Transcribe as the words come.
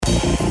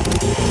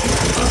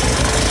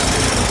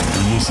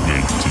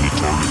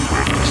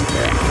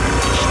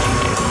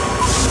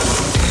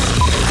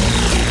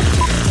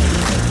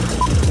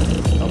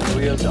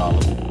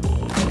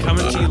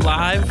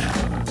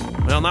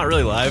Well, not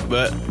really live,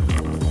 but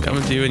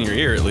coming to you in your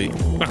ear at least.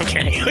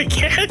 Okay, we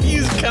can't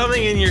use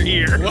coming in your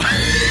ear.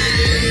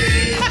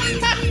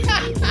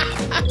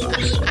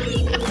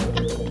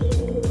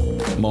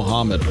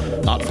 Mohammed,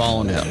 not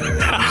following him.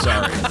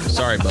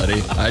 Sorry,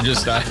 buddy. I'm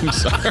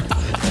sorry.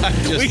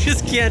 We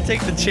just can't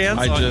take the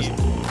chance on you.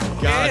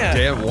 God Yeah.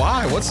 damn,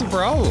 why? What's the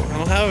problem? I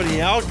don't have any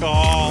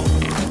alcohol.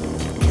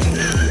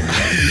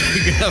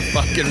 You gonna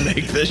fucking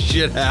make this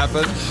shit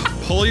happen?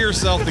 Pull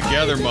yourself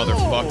together,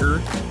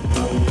 motherfucker.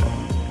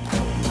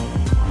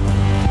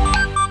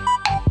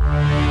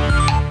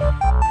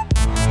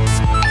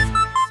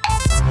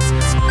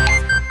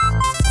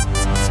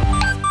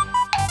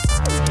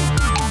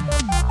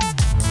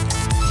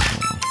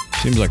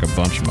 Seems like a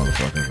bunch of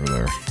motherfuckers were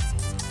there.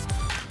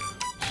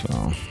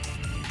 So.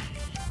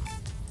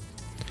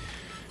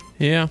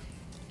 Yeah.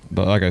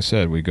 But like I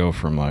said, we go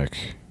from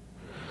like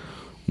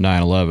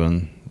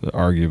 9/11,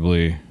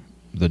 arguably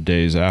the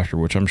days after,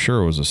 which I'm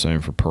sure was the same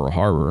for Pearl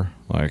Harbor,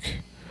 like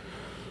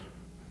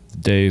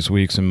days,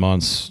 weeks, and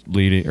months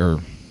leading,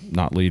 or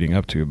not leading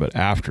up to, but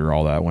after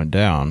all that went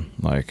down.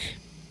 Like,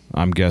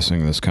 I'm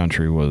guessing this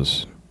country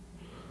was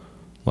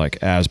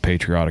like as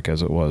patriotic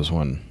as it was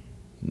when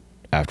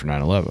after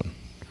 9/11.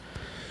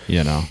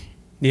 You know?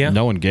 Yeah.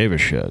 No one gave a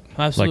shit.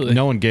 Absolutely. Like,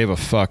 no one gave a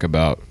fuck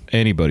about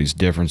anybody's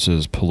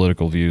differences,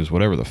 political views,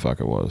 whatever the fuck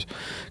it was.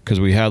 Because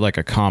we had, like,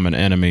 a common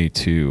enemy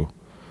to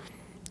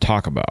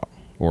talk about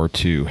or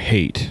to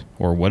hate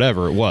or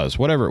whatever it was.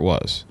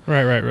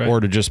 Right. Or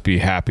to just be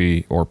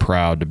happy or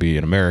proud to be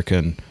an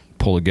American,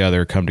 pull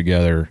together, come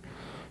together.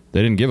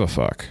 They didn't give a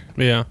fuck.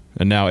 Yeah.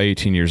 And now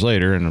 18 years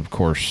later, and of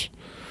course,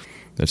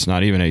 it's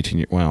not even 18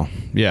 years. Well,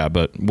 yeah,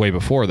 but way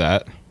before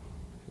that,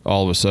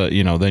 all of a sudden,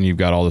 you know, then you've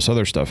got all this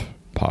other stuff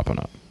popping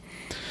up.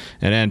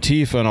 And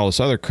Antifa and all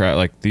this other crap,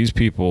 like, these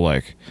people,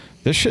 like,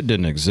 this shit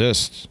didn't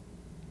exist.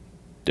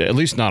 At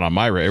least not on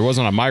my radar. It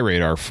wasn't on my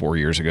radar 4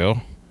 years ago.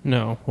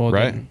 No. Well,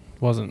 right? It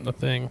wasn't a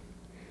thing.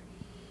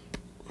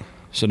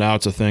 So now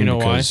it's a thing, You know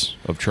because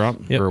of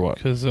Trump? Yep, or what?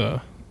 Because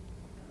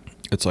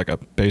It's like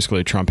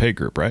basically a Trump hate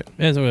group, right?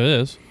 that's what it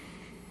is.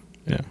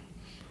 Yeah.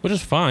 Which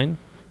is fine.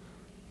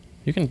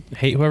 You can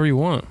hate whoever you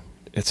want.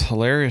 It's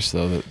hilarious,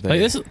 though, that Like,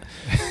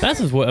 this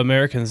is what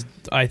Americans,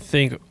 I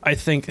think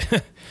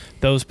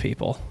those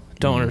people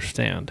don't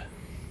understand.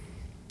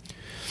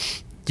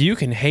 You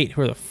can hate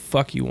whoever the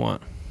fuck you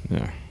want.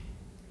 Yeah.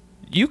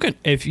 You can,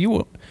 if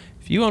you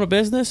own a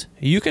business,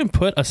 you can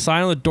put a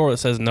sign on the door that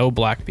says no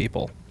black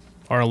people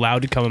are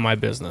allowed to come in my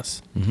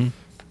business. Mm-hmm.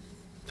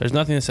 There's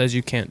nothing that says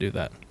you can't do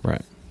that.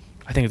 Right.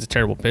 I think it's a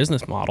terrible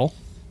business model.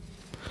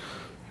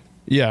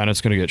 Yeah, and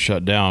it's going to get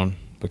shut down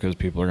because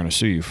people are going to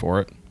sue you for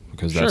it,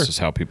 because that's Sure. just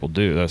how people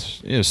do. That's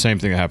the same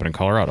thing that happened in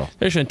Colorado.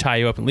 They shouldn't tie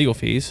you up in legal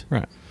fees.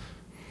 Right.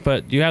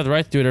 But you have the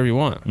right to do whatever you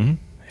want. Mm-hmm.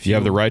 If You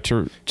have the right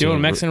to... Do you own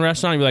a Mexican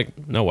restaurant? You're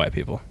like, no white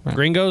people. Right.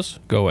 Gringos,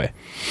 go away.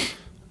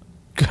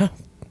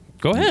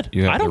 Go ahead.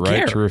 You have I don't the right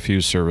care. to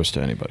refuse service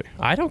to anybody.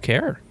 I don't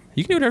care.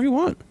 You can do whatever you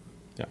want.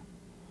 Yeah.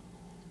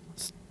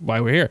 That's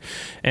why we're here.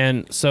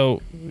 And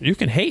so you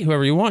can hate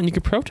whoever you want and you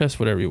can protest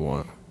whatever you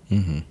want.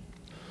 Mm-hmm.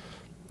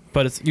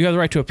 But you have the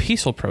right to a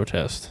peaceful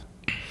protest.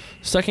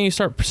 Second you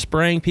start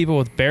spraying people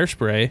with bear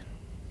spray,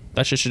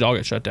 that shit should all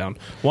get shut down.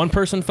 One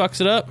person fucks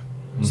it up,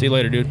 see you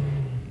later, dude.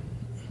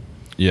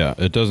 Yeah,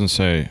 it doesn't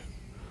say...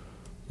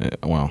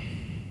 Well,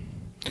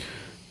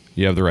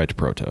 you have the right to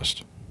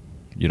protest.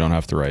 You don't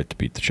have the right to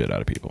beat the shit out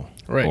of people.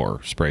 Right.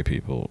 Or spray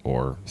people,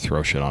 or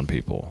throw shit on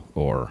people,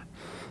 or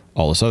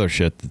all this other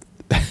shit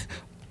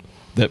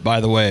that,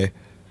 by the way,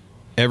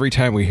 every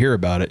time we hear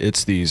about it,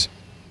 it's these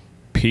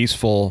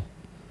peaceful,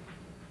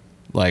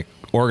 like,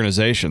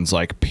 organizations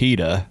like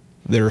PETA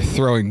that are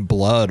throwing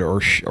blood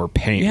or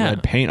paint,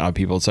 red paint on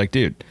people. It's like,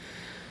 dude,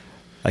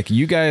 like,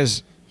 you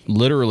guys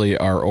literally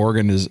are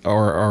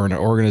an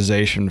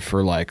organization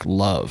for, like,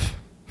 love,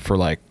 for,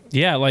 like,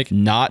 Yeah, like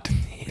not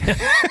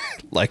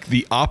like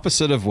the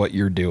opposite of what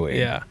you're doing.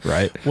 Yeah.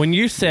 Right. when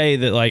you say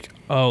that, like,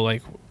 oh,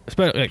 like,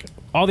 especially, like,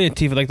 all the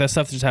Antifa, like, that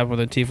stuff that just happened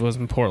with Antifa was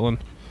in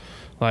Portland.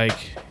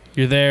 Like,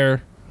 you're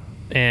there,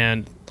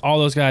 and all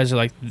those guys are,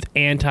 like,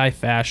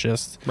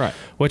 anti-fascist. Right.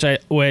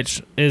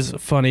 Which is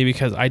funny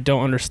because I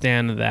don't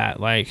understand that.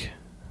 Like,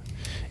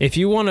 if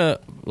you want to,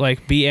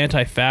 like, be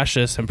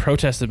anti-fascist and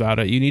protest about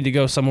it, you need to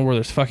go somewhere where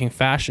there's fucking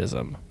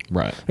fascism.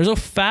 Right. There's no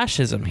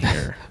fascism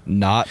here.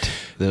 Not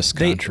this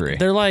country.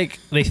 They're like,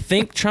 they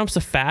think Trump's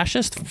a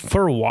fascist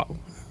for what?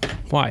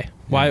 Why?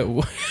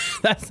 Why?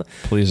 That's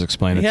Please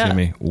explain it to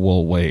me.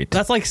 We'll wait.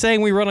 That's like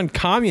saying we run on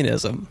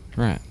communism.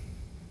 Right.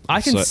 I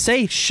can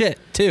say shit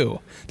too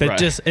that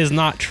just is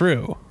not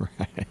true.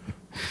 Right.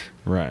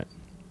 Right.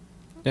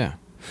 Yeah.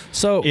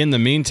 So in the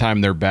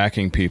meantime, they're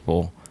backing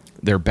people.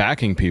 They're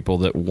backing people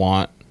that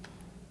want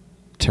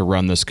to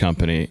run this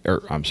company,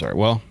 or I'm sorry.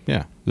 Well,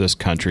 yeah, this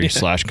country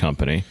 /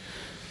 company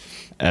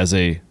as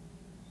a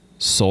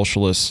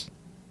socialist.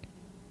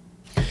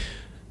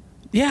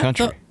 Yeah.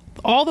 Country.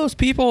 All those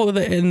people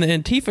in the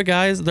Antifa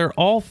guys, they're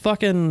all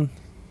fucking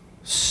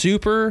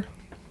super,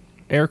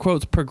 air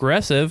quotes,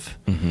 progressive.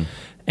 Mm-hmm.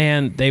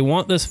 And they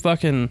want this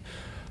fucking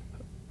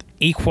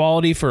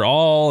equality for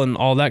all and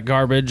all that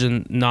garbage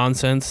and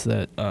nonsense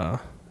that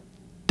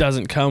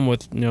doesn't come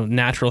with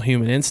natural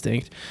human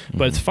instinct,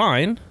 but it's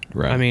fine.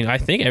 Right. I mean, I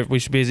think we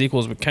should be as equal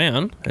as we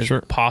can, as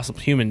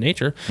possible human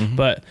nature.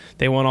 But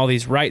they want all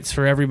these rights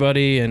for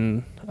everybody,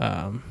 and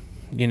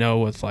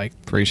with like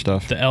free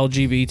stuff, the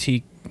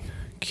LGBTQ,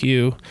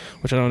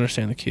 which I don't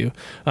understand the Q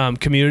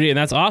community, and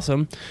that's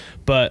awesome.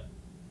 But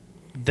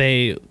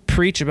they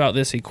preach about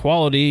this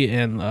equality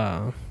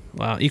and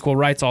equal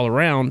rights all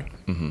around.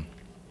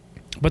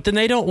 But then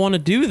they don't want to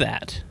do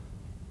that.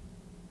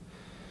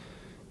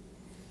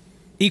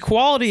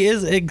 Equality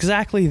is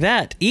exactly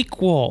that.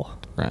 Equal.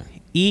 Right.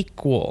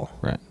 Equal.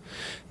 Right.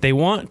 They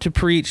want to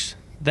preach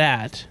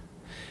that,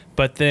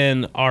 but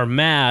then are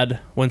mad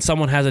when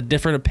someone has a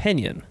different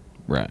opinion.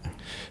 Right.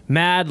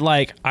 Mad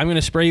like, I'm going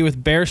to spray you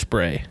with bear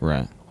spray.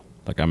 Right.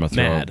 Like, I'm going to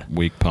throw a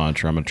weak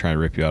punch, or I'm going to try and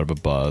rip you out of a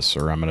bus,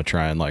 or I'm going to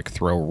try and, like,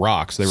 throw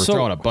rocks. They were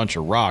throwing a bunch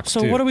of rocks,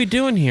 So too. what are we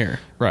doing here?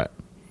 Right.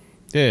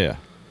 Yeah.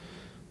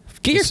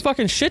 Get your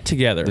fucking shit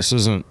together. This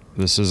isn't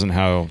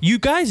how... You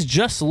guys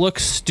just look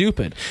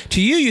stupid. To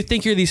you, you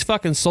think you're these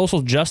fucking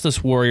social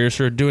justice warriors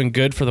who are doing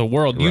good for the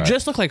world. You Right.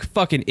 just look like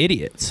fucking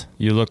idiots.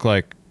 You look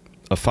like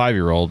a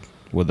 5-year-old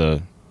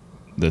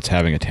that's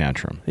having a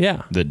tantrum.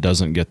 Yeah. That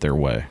doesn't get their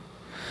way.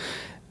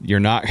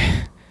 You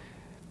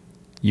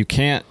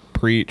can't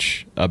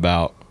preach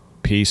about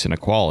peace and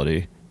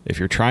equality if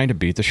you're trying to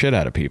beat the shit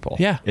out of people.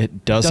 Yeah.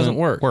 It doesn't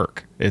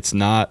work. It's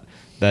not,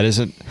 that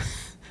isn't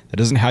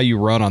how you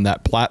run on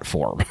that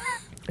platform.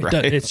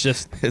 Right? It's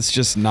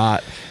just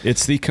not,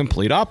 it's the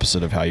complete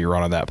opposite of how you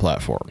run on that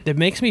platform. It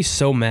makes me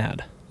so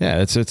mad. Yeah,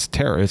 it's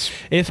terror.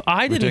 If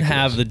I didn't ridiculous.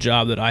 have the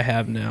job that I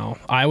have now,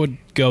 I would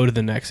go to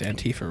the next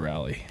Antifa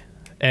rally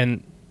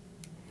and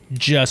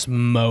just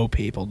mow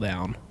people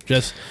down.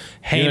 Just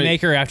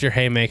haymaker after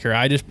haymaker.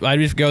 I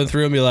just go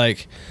through and be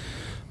like,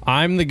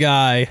 I'm the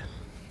guy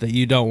that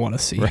you don't want to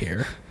see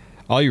here.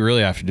 All you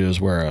really have to do is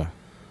wear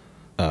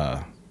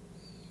a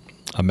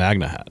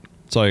MAGA hat.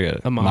 That's all you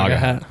get. A MAGA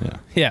hat? Yeah.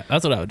 Yeah,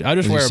 that's what I would do. I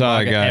just wear a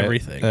MAGA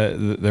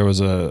everything. There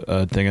was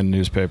a thing in the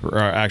newspaper, or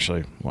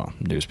actually,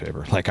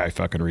 newspaper. Like, I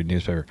fucking read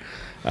newspaper.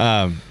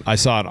 I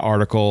saw an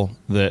article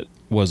that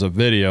was a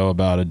video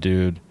about a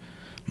dude.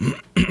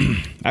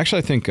 Actually,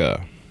 I think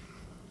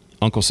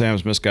Uncle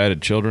Sam's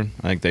Misguided Children.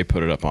 I think they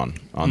put it up on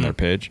their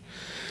page.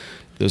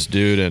 This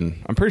dude,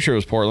 and I'm pretty sure it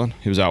was Portland.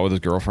 He was out with his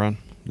girlfriend.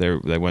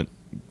 They went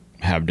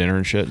have dinner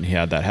and shit, and he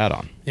had that hat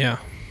on. Yeah.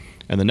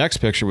 And the next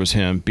picture was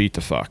him beat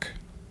the fuck,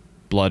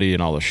 bloody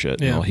and all this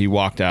shit. Yeah. Well, he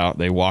walked out.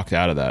 They walked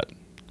out of that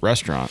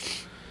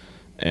restaurant,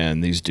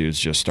 and these dudes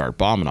just start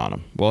bombing on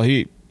him. Well,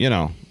 he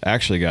handled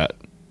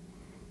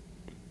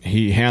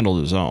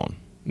his own.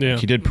 Yeah.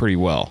 He did pretty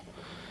well.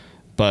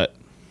 But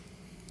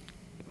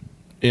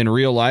in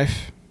real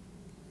life,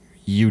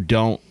 you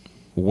don't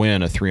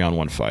win a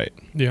 3-on-1 fight.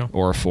 Yeah.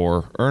 Or a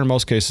 4, or in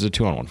most cases, a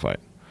 2-on-1 fight.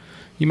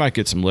 You might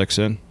get some licks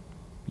in.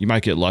 You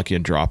might get lucky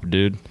and drop a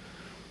dude,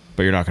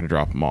 but you're not going to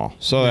drop them all.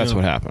 So that's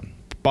what happened.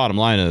 Bottom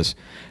line is,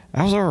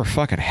 that was over a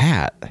fucking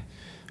hat.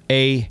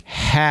 A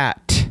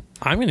hat.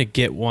 I'm going to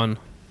get one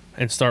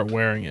and start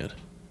wearing it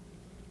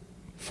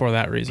for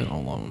that reason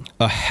alone.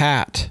 A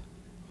hat.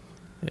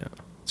 Yeah.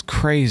 It's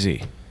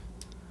crazy.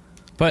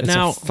 But It's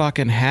now, a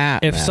fucking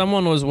hat. if man.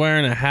 someone was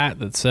wearing a hat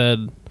that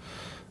said,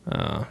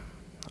 I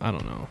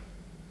don't know.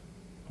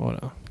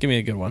 What? Give me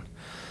a good one.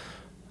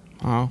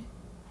 Oh.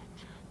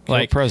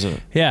 Like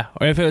president. Yeah.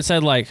 Or if it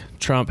said like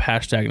Trump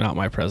hashtag not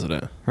my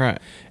president. Right.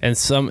 And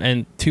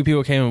two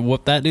people came and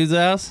whooped that dude's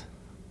ass.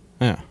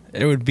 Yeah.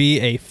 It would be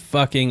a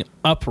fucking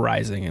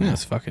uprising in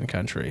this fucking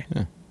country.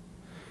 Yeah.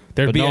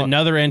 There'd But be no-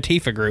 another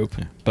Antifa group.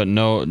 Yeah. But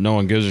no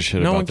one gives a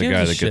shit No one about the gives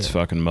guy a that gets shit.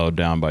 fucking mowed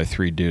down by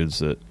 3 dudes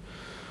that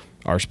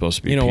are supposed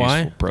to be You know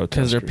peaceful why? protesters.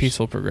 Because they're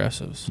peaceful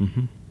progressives.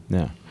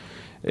 Yeah.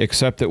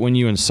 Except that when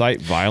you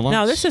incite violence...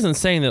 Now, this isn't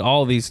saying that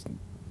all of these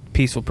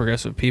peaceful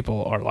progressive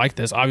people are like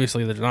this.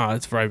 Obviously, they're not.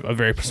 It's a very,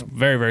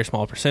 very, very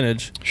small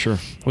percentage. Sure.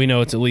 We know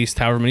it's at least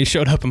however many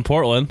showed up in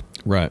Portland.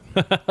 Right.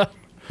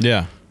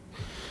 Yeah.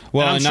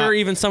 Well, And I'm sure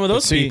even some of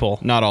those people.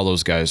 Not all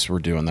those guys were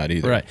doing that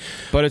either. Right.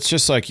 But it's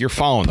just like you're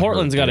following the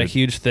Portland's herd, got a dude.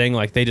 huge thing.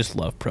 Like, they just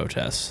love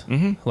protests.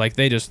 Mm-hmm. Like,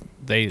 they Which is take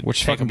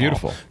fucking 'em all.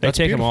 beautiful. They That's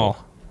take them beautiful.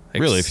 all.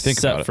 Really, if you think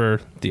about it. Except for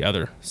the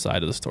other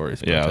side of the story.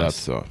 is Yeah,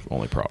 protests. that's the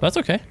only problem. That's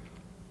okay.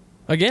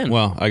 Again.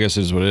 Well, I guess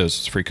it is what it is.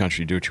 It's a free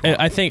country. You do what you want.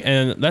 I think,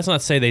 and that's not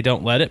to say they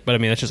don't let it, but I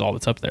mean, that's just all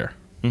that's up there.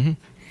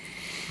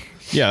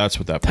 Yeah, that's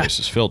what that place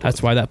is filled That's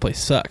with. why that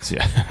place sucks.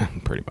 Yeah,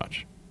 pretty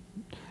much.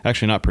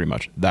 Actually, not pretty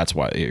much. That's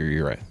why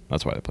you're right.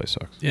 That's why that place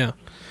sucks. Yeah.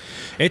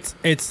 It's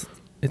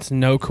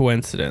no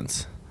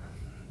coincidence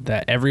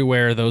that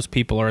everywhere those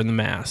people are in the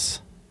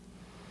mass,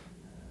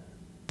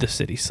 the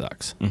city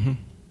sucks.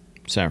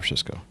 San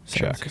Francisco.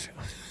 San Check. Francisco.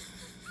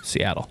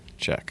 Seattle,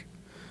 Check.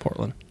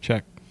 Portland.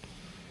 Check.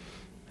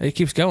 It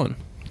keeps going.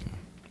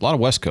 A lot of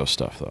West Coast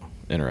stuff, though.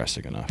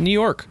 Interesting enough. New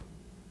York.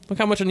 Look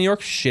how much of New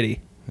York's shitty.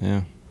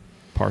 Yeah.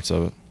 Parts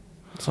of it.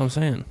 That's what I'm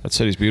saying. That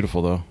city's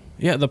beautiful, though.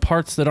 Yeah, the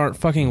parts that aren't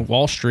fucking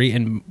Wall Street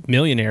and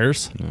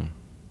millionaires.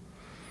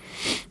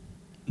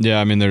 Yeah,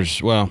 I mean,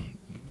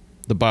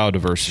 the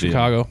biodiversity.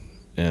 Chicago.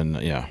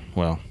 And yeah,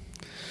 well,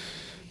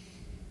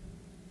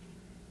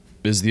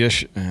 is the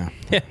issue? Yeah.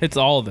 Yeah, it's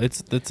all.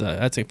 That's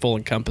a full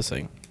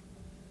encompassing.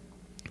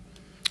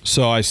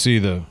 So I see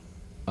the.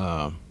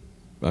 I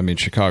mean,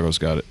 Chicago's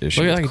got an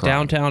issue. Look at with like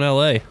crime. downtown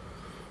LA.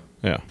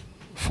 Yeah,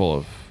 full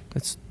of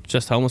It's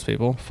just homeless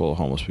people.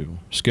 homeless people.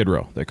 Skid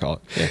Row, they call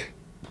it. Yeah.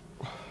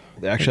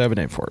 They actually have a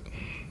name for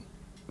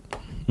it.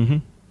 Mm-hmm.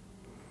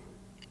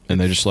 And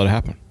they just let it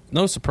happen.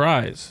 No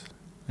surprise.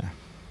 Yeah.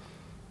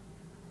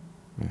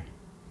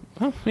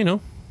 Well, you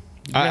know.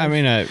 I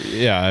mean,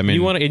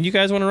 You want to, and you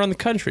guys want to run the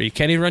country. You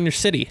can't even run your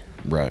city.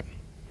 right?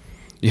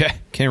 Yeah,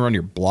 can't run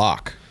your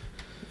block.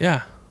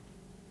 Yeah.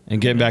 And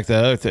getting back to the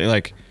other thing,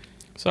 like,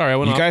 Sorry, I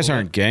went you off guys a little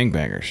aren't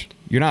gangbangers.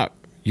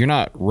 You're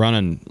not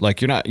running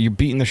like you're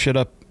beating the shit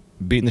out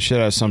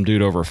of some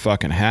dude over a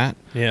fucking hat.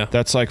 Yeah.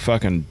 That's like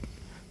pulling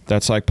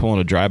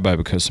a drive-by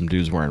because some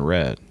dude's wearing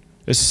red.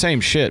 It's the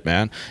same shit,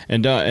 man.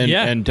 And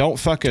don't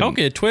fucking Don't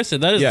get it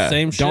twisted. That is the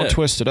same shit. Don't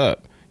twist it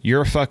up.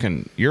 You're a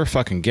fucking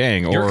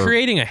gang. You're or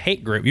creating a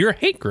hate group. You're a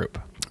hate group.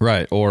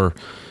 right. Or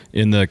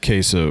in the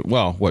case of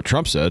what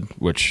Trump said,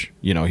 which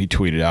he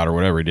tweeted out or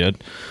whatever he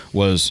did,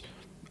 was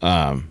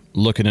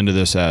looking into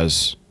this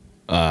as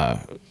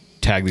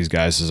tag these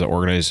guys as an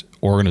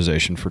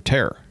organization for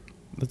terror.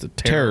 That's a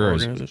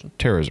organization.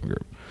 Terrorism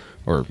group.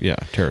 Or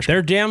terrorist.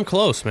 They're damn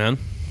close, man.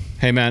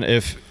 Hey man,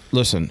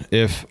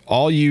 if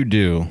all you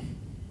do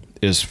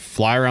is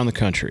fly around the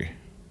country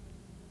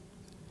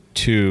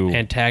to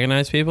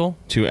Antagonize people?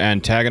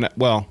 antagonize,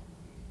 well,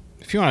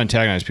 if you want to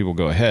antagonize people,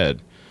 go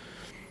ahead.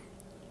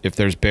 If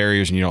there's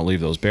barriers and you don't leave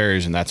those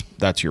barriers and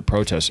that's your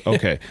protest,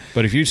 okay.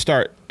 But if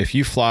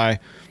you fly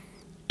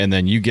and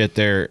then you get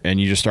there and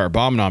you just start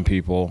bombing on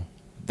people,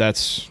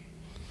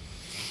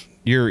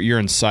 you're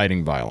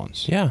inciting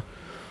violence. Yeah.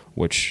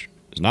 Which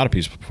is not a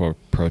peaceful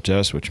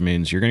protest, which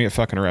means you're going to get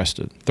fucking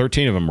arrested.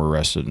 13 of them were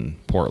arrested in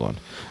Portland,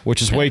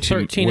 which is way too,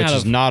 which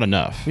is not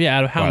enough. Yeah,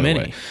 out of how many?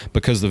 Way.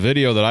 Because the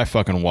video that I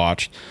fucking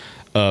watched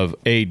of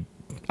 2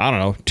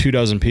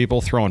 dozen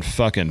people throwing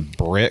fucking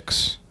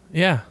bricks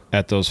Yeah.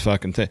 at those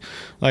fucking things.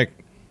 Like,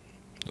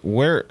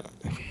 where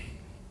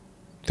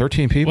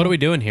 13 people? What are we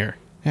doing here?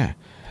 Yeah.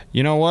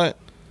 You know what?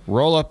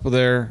 Roll up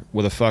there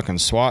with a fucking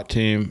SWAT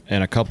team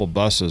and a couple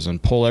buses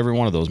and pull every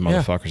one of those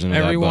motherfuckers into that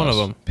bus. Every one of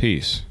them.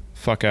 Peace.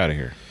 Fuck out of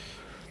here.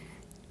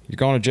 You're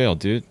going to jail,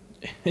 dude.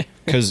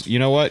 Because you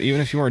know what? Even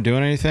if you weren't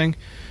doing anything,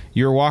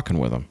 you were walking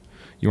with them.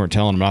 You weren't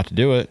telling them not to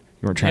do it.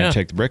 You weren't trying to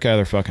take the brick out of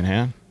their fucking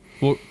hand.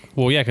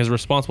 Well, yeah, because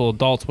responsible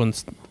adults,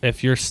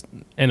 if you're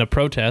in a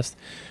protest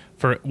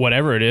for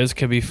whatever it is,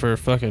 could be for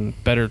fucking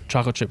better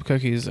chocolate chip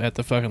cookies at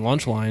the fucking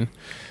lunch line.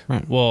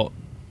 Right. Well,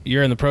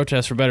 you're in the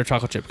protest for better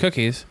chocolate chip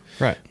cookies.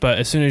 Right. But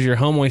as soon as your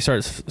homeboy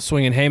starts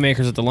swinging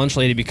haymakers at the lunch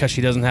lady because she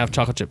doesn't have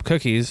chocolate chip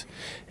cookies,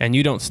 and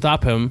you don't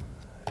stop him,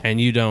 and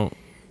you don't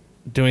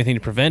do anything to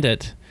prevent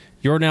it,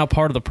 you're now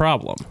part of the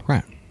problem.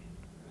 Right.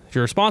 If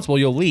you're responsible,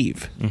 you'll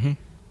leave. Mm-hmm.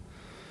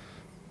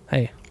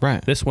 Hey,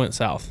 right. This went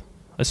south.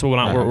 That's what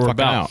we're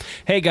about. Out.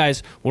 Hey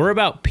guys, we're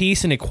about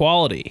peace and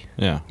equality.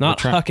 Yeah.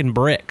 Not fucking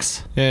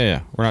bricks.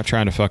 Yeah. We're not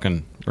trying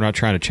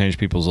to change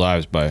people's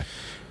lives by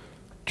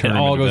turning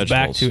them into vegetables. It all goes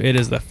back to it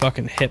is the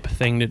fucking hip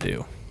thing to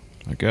do.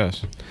 I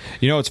guess.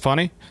 You know what's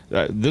funny?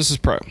 This is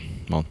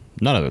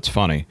none of it's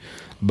funny,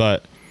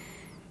 but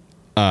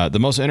the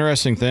most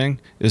interesting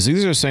thing is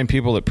these are the same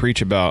people that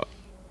preach about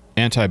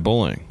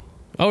anti-bullying.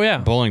 Oh yeah,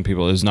 bullying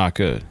people is not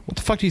good. What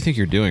the fuck do you think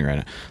you're doing right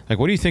now? Like,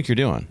 what do you think you're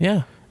doing?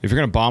 Yeah. If you're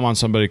gonna bomb on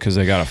somebody because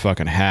they got a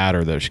fucking hat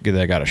or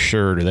they got a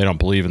shirt or they don't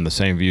believe in the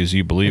same views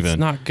you believe in, it's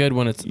not good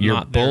when you're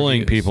not their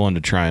bullying views. people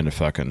into trying to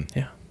fucking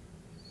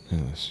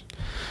Yes.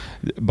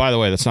 By the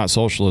way, that's not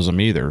socialism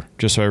either.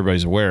 Just so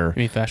everybody's aware.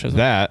 You mean fascism?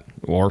 That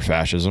or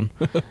fascism,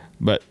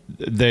 but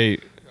a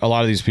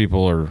lot of these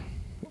people are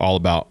all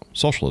about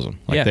socialism.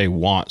 Like they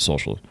want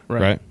socialism,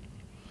 right?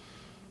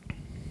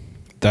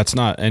 That's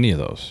not any of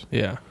those.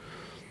 Yeah.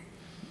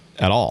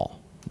 At all.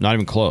 Not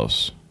even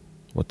close.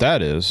 What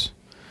that is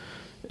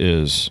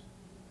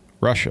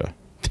Russia,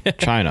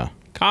 China,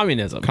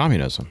 communism.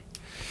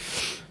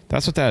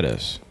 That's what that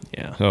is.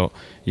 Yeah. So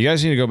you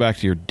guys need to go back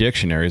to your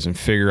dictionaries and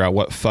figure out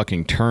what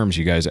fucking terms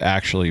you guys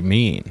actually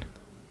mean.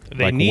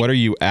 What are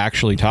you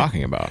actually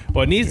talking about?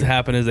 What needs to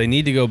happen is they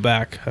need to go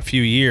back a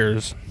few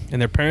years,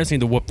 and their parents need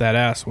to whoop that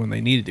ass when they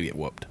needed to get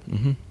whooped.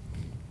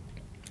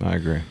 Mm-hmm. I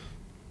agree.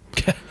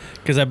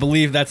 Because I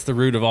believe that's the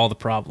root of all the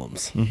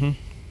problems. Mm-hmm.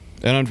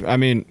 And I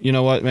mean, you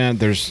know what, man?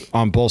 There's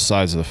on both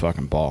sides of the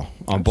fucking ball.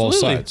 On both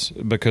sides,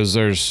 because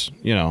there's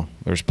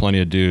plenty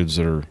of dudes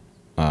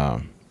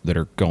that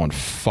are going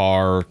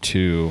far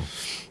too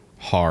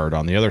hard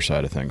on the other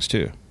side of things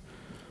too.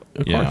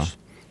 Of course.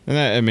 And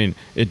that, I mean,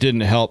 it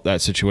didn't help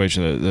that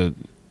situation that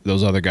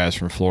those other guys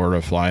from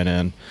Florida flying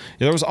in.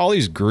 There was all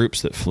these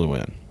groups that flew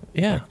in.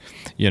 Yeah.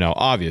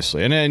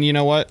 Obviously. And then you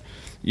know what?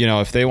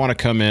 If they want to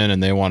come in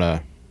and they want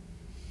to,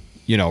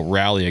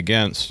 rally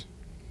against,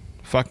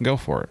 fucking go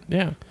for it.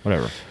 Yeah.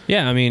 Whatever.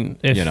 Yeah, I mean,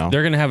 if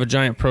they're going to have a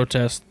giant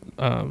protest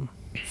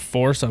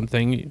for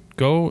something,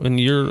 go, and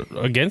you're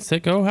against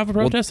it, go have a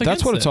protest against it.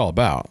 That's what it's all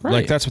about. Right.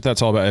 Like that's what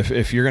that's all about.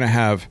 If you're gonna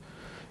have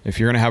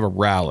a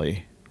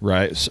rally,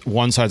 right?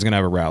 One side's gonna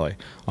have a rally.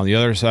 On the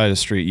other side of the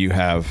street, you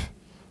have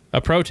a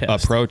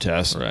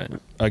protest, right,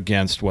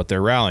 against what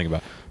they're rallying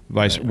about,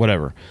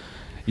 whatever,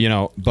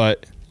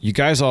 But you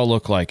guys all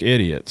look like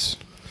idiots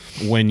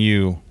when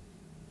you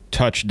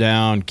touch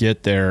down,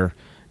 get there,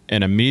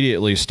 and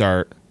immediately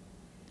start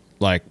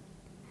like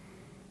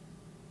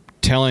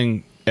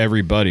telling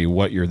everybody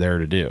what you're there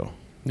to do.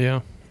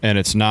 Yeah. And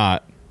it's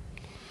not,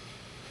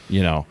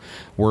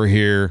 we're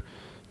here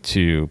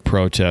to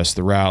protest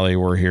the rally.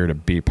 We're here to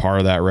be part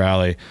of that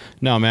rally.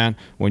 No, man,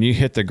 when you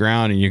hit the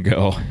ground and you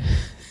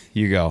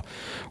go,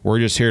 we're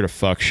just here to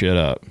fuck shit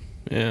up.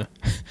 Yeah.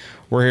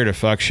 We're here to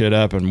fuck shit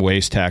up and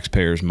waste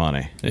taxpayers'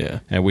 money. Yeah.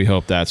 And we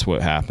hope that's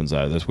what happens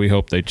out of this. We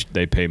hope they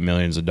pay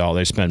millions of dollars.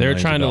 They spend They're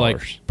millions trying of to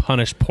dollars.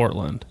 punish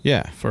Portland.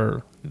 Yeah.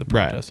 For the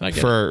protest. Right. I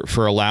get it.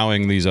 For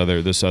allowing this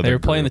other They were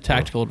playing the group.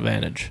 tactical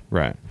advantage.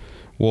 Right.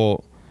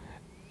 Well,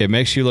 it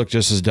makes you look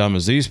just as dumb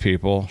as these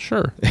people.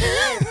 Sure.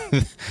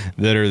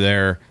 That are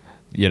there,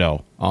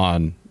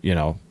 on,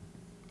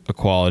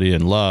 equality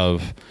and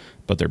love,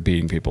 but they're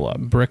beating people up.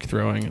 Brick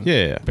throwing. And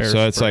Yeah. bear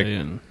So it's like, spray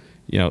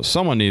and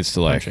someone needs to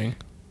punching.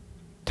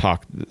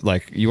 talk,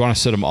 you want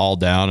to sit them all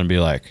down and be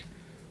like,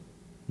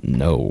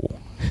 no,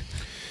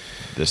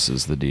 this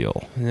is the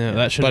deal. Yeah,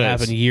 that should have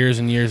happened years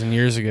and years and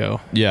years ago.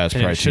 Yeah, it's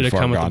And probably it should too have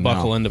far come with the gone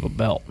buckle now. end of a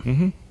belt.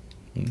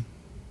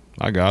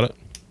 I got it.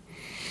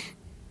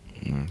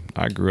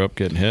 I grew up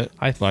getting hit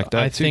like that.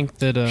 I too. think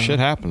that Shit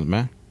happens,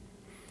 man.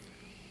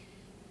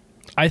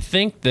 I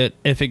think that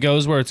if it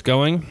goes where it's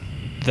going,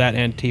 that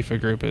Antifa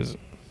group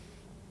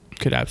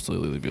could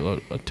absolutely be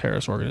a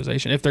terrorist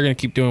organization if they're going to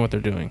keep doing what they're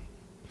doing.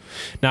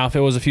 Now, if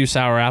it was a few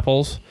sour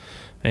apples,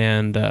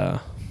 and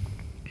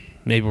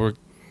maybe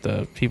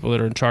the people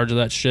that are in charge of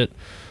that shit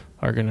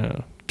are going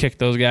to kick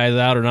those guys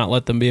out or not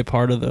let them be a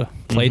part of the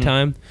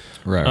playtime,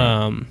 Right.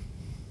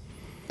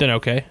 then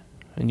okay.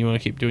 And you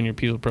want to keep doing your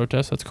peaceful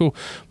protests, that's cool.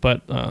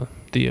 But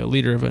the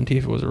leader of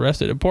Antifa was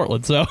arrested in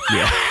Portland, so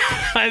Yeah.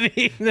 I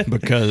mean,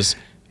 Because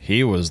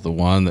he was the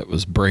one that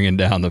was trying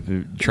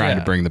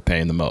to bring the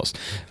pain the most.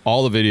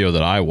 All the video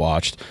that I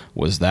watched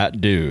was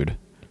that dude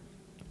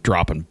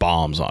dropping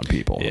bombs on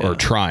people or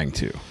trying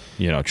to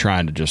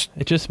just.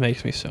 it just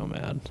makes me so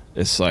mad.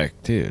 It's like,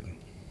 dude,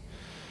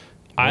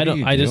 I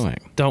just doing?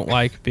 don't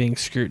like being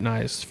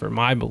scrutinized for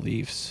my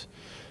beliefs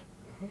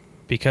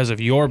because of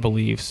your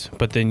beliefs,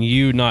 but then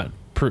you not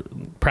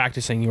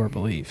practicing your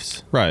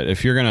beliefs. Right.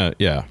 If you're gonna,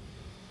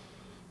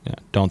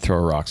 don't throw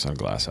rocks on a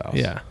glass house.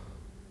 Yeah.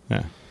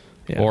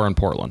 Or in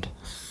Portland,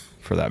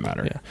 for that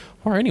matter. Yeah.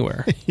 Or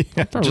anywhere.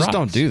 Just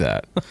don't do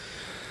that.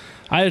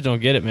 I just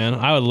don't get it, man.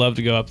 I would love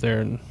to go up there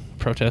and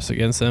protest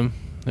against them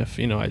if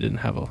I didn't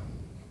have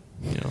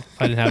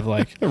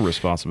like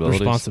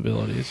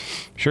responsibilities.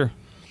 Sure.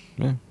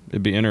 Yeah.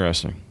 It'd be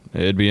interesting.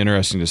 It'd be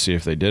interesting to see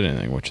if they did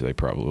anything, which they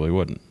probably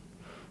wouldn't,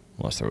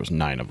 unless there was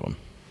 9 of them.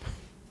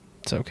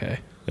 It's okay.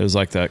 It was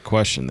like that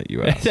question that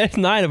you asked. There's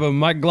 9 of them.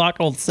 My Glock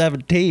holds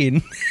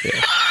 17.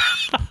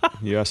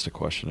 You asked a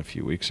question a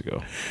few weeks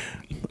ago.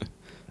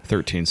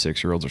 13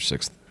 6-year-olds or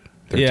 6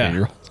 Yeah.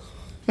 13-year-olds.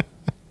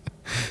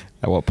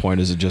 At what point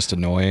is it just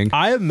annoying?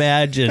 I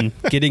imagine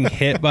getting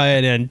hit by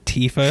an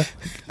Antifa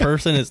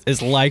person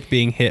is like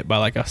being hit by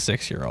like a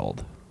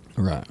 6-year-old.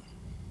 Right.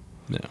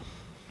 Yeah.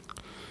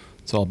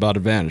 It's all about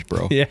advantage,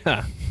 bro.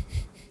 Yeah.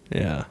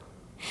 Yeah.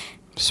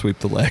 Sweep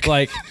the leg.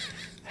 Like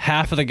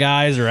half of the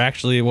guys are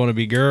actually want to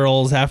be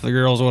girls, half of the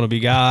girls want to be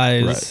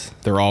guys. Right.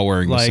 They're all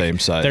wearing the same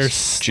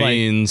size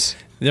jeans.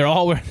 They're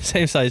all wearing the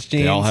same size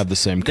jeans. They all have the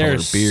same color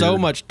There's beard. so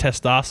much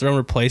testosterone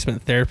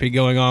replacement therapy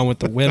going on with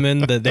the women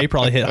that they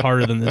probably hit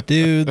harder than the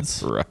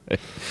dudes. Right.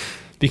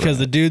 Because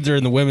the dudes are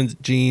in the women's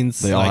jeans.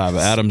 They all have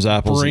Adam's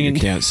apples that you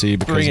can't see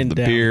because of the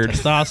down beard.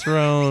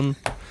 Testosterone.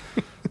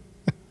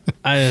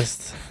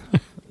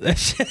 That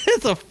shit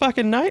is a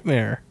fucking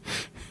nightmare.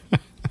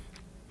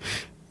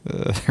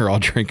 They're all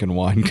drinking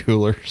wine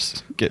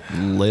coolers,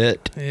 getting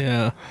lit.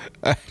 Yeah.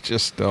 I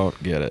just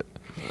don't get it.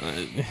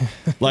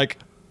 Like,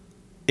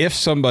 if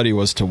somebody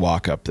was to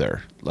walk up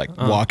there,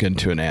 walk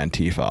into an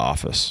Antifa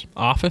office.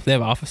 Office? They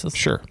have offices?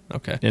 Sure.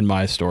 Okay. In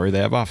my story, they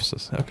have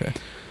offices. Okay.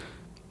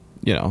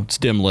 It's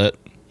dim lit.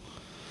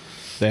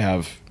 They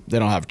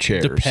don't have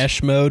chairs.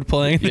 Depeche Mode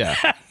playing? Yeah.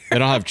 They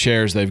don't have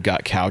chairs. They've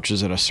got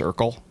couches in a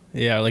circle.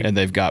 Yeah, and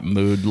they've got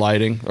mood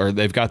lighting, or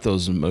they've got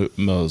those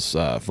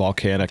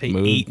volcanic they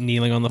mood. eat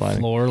kneeling on the lighting.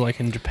 floor like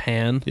in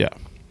Japan. Yeah.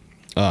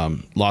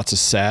 Lots of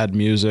sad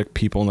music,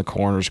 people in the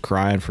corners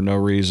crying for no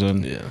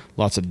reason. Yeah.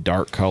 Lots of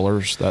dark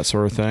colors, that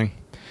sort of thing.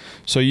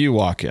 So you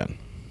walk in,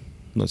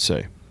 let's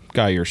say,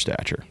 guy your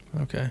stature.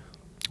 Okay.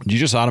 Do you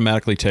just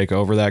automatically take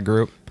over that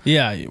group?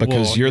 Yeah,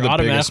 Because you're the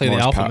automatically biggest,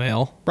 the alpha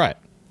male. Right.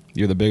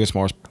 You're the biggest,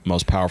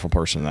 most powerful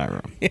person in that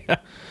room. Yeah.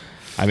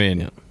 I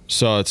mean,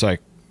 so it's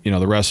like,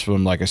 the rest of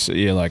them, like I said,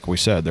 like we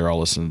said, they're all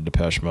listening to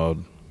Depeche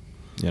Mode,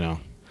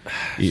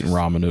 eating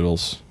ramen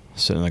noodles,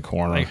 sitting in the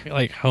corner.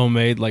 Like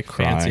homemade, like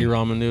fancy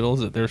Crying. ramen noodles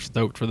that they're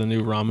stoked for the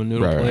new ramen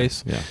noodle Right,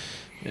 place. Yeah.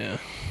 Yeah.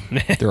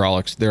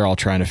 They're all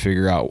trying to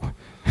figure out,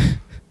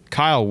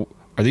 Kyle,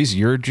 are these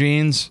your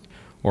jeans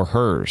or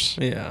hers?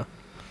 Yeah.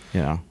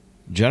 You know,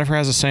 Jennifer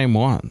has the same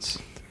ones.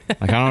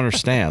 Like, I don't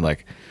understand.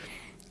 Like,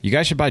 you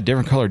guys should buy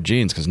different colored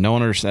jeans because no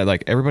one understands.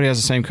 Like, everybody has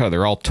the same color.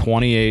 They're all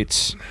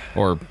 28s,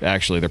 or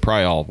actually, they're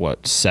probably all,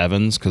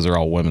 7s because they're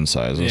all women's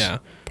sizes. Yeah.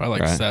 Probably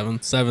like Right.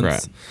 sevens.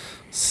 Right.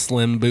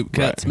 Slim boot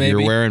cuts, Right. maybe.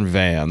 You're wearing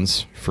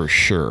Vans for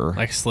sure.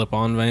 like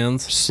slip-on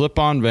Vans.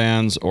 Slip-on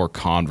Vans or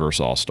Converse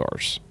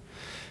All-Stars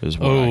is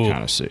what I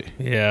kind of see.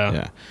 Yeah.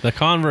 Yeah. The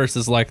Converse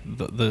is like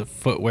the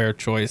footwear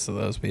choice of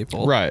those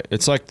people. Right.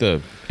 It's like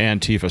the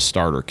Antifa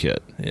starter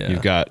kit. Yeah.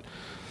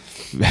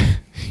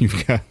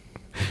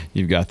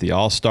 You've got the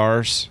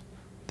All-Stars,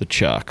 the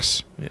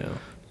Chucks. Yeah.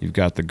 You've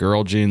got the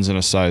girl jeans in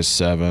a size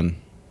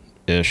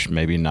 7-ish,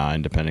 maybe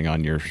 9, depending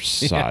on your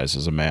size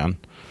as a man.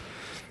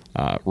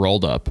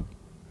 Rolled up,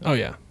 Oh,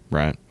 yeah.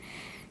 right?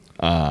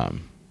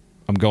 I'm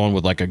going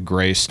with like a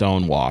gray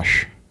stone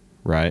wash,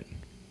 right?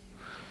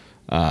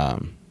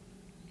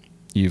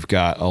 You've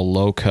got a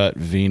low-cut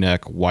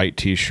V-neck white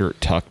T-shirt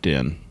tucked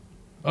in.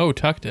 Oh,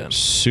 tucked in.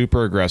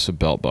 Super aggressive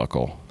belt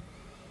buckle.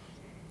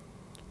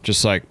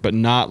 Just like, but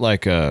not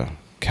like a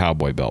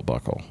cowboy belt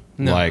buckle.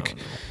 No, like,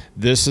 no.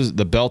 this is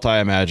the belt I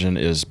imagine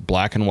is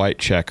black and white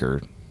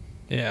checkered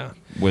Yeah.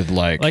 with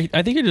like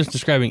I think you're just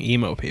describing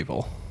emo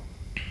people.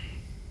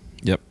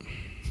 Yep.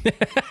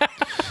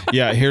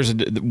 Yeah,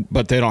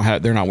 but they're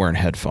not wearing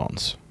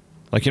headphones.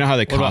 Like, you know how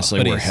they What about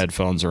constantly wear hoodies?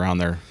 headphones around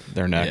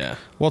their neck? Yeah.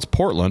 Well, it's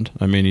Portland.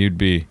 I mean, it'd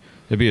be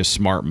a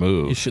smart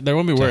move. They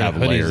won't be to wearing have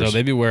hoodies, layers. though.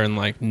 They'd be wearing,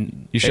 like...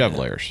 You should have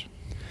layers.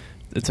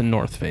 It's a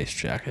North Face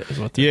jacket is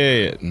what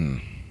they're Yeah.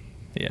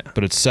 Yeah.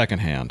 But it's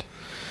secondhand.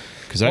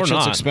 Because that Or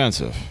shit's not.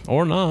 expensive.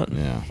 Or not.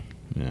 Yeah.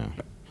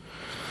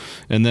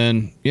 And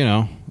then,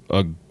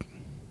 a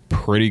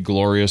pretty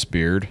glorious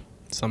beard,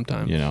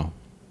 Sometimes.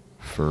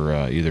 for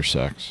either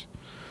sex.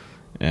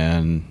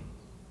 And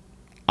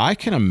I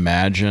can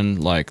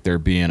imagine, like, there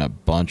being a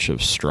bunch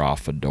of straw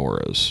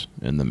fedoras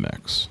in the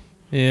mix.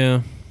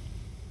 Yeah.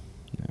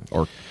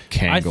 Or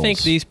Kangles. I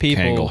think these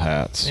people... Kangle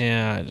hats.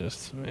 Yeah,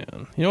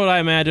 man. You know what I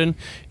imagine?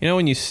 You know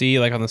when you see,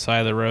 like, on the side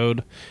of the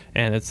road,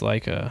 and it's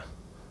like a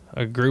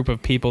group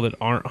of people that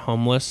aren't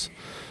homeless,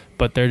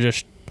 but they're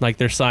just, like,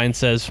 their sign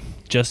says,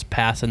 just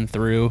passing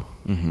through.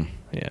 Mm-hmm.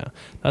 Yeah,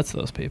 that's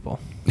those people.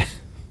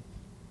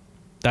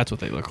 That's what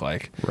they look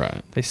like.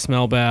 Right. They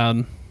smell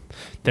bad.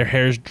 Their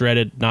hair's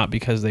dreaded not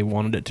because they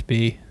wanted it to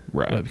be,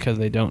 Right. but because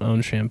they don't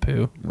own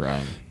shampoo.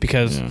 Right.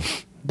 Because Yeah.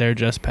 they're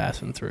just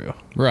passing through.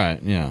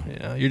 Right, yeah.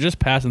 Yeah, you're just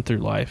passing through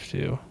life,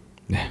 too.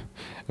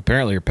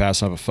 Apparently you're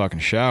passing up a fucking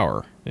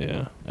shower.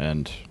 Yeah.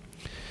 And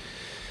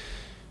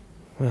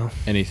Well,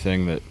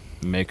 anything that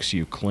makes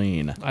you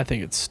clean. I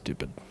think it's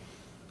stupid.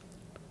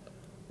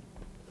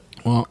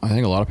 Well, I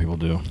think a lot of people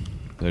do.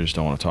 They just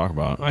don't want to talk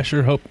about it. I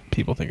sure hope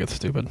people think it's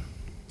stupid.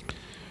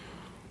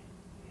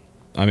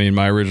 I mean,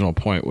 my original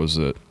point was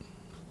that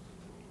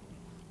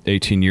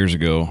 18 years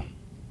ago,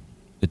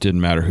 it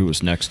didn't matter who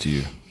was next to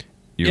you.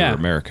 You Yeah. were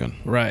American.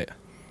 Right.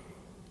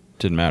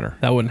 Didn't matter.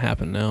 That wouldn't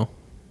happen now.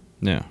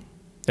 Yeah.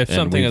 If And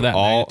something of we've that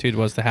all- magnitude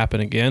was to happen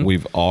again.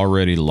 We've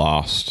already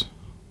lost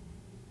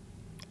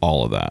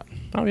all of that.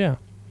 Oh, yeah.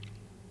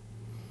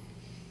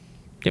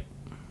 Yep.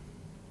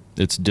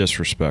 It's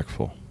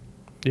disrespectful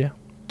Yeah.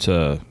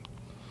 to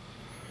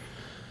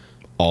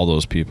all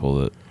those people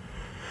that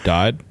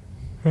died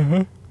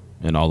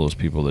and all those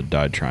people that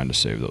died trying to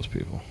save those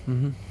people.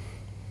 Mm-hmm.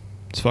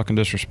 It's fucking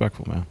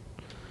disrespectful, man.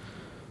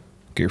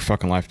 Get your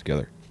fucking life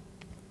together.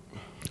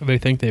 They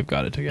think they've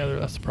got it together.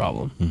 That's the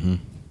problem. Mm-hmm.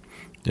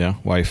 Yeah?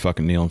 Why are you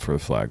fucking kneeling for the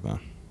flag, then?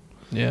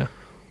 Yeah.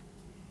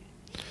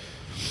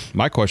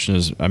 My question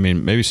is, I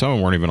mean, maybe some of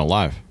them weren't even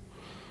alive.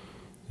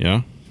 You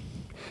know?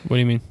 What do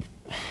you mean?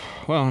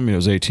 Well, I mean, it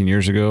was 18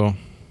 years ago.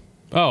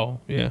 Oh,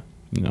 yeah.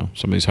 You know,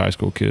 some of these high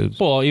school kids.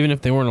 Well, even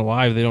if they weren't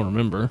alive, they don't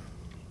remember.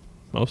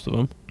 Most of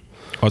them.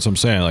 That's what I'm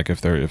saying. Like,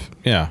 even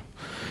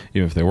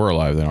if they were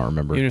alive, they don't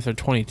remember. Even if they're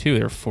 22,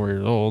 they're 4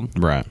 years old.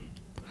 Right.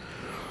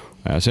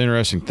 It's an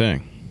interesting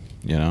thing,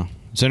 you know?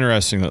 It's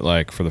interesting that,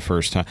 like, for the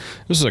first time,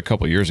 this is a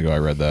couple years ago I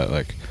read that,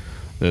 like,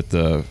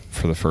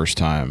 for the first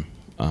time,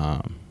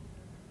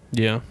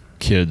 Yeah.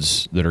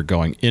 kids that are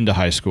going into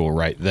high school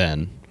right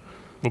then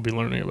We'll be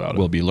learning about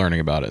will it. be learning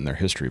about it in their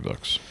history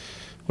books.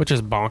 Which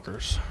is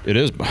bonkers. It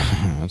is.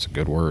 That's a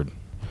good word.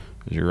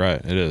 You're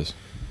right. It is.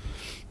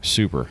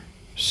 Super,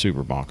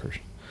 super bonkers.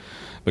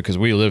 Because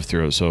we lived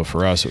through it, so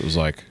for us it was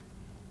like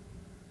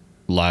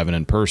live and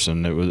in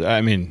person. It was,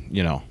 I mean,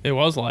 you know. It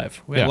was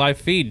live. We Yeah. had live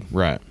feed.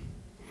 Right.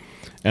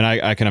 And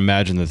I can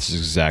imagine that this is the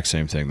exact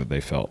same thing that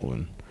they felt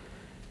when.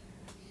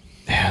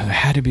 Yeah, it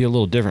had to be a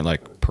little different,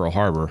 like Pearl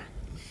Harbor,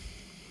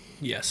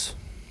 Yes.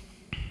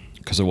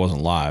 because it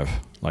wasn't live.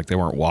 Like, they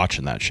weren't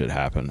watching that shit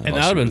happen. And that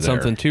would have been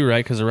something too,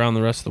 right? Because around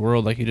the rest of the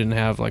world, like, you didn't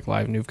have like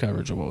live news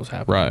coverage of what was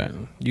happening. Right.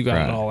 And you got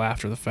Right. it all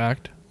after the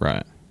fact.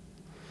 Right.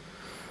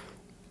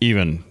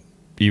 Even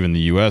the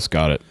U.S.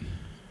 got it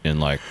in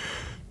like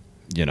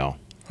you know,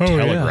 Oh,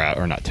 telegraph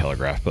or not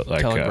telegraph, but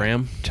like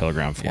Telegram.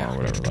 telegram form Yeah. or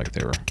whatever. Like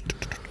they were,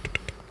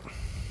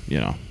 you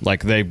know,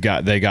 like they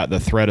got the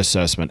threat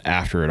assessment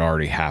after it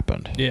already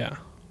happened. Yeah.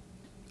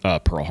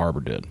 Pearl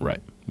Harbor did, Right.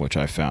 which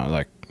I found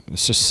like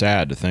it's just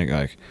sad to think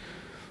like.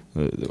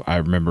 I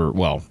remember,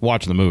 well,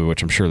 watching the movie,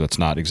 which I'm sure that's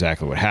not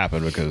exactly what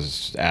happened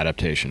because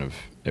adaptation of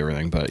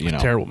everything, but you know,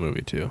 Terrible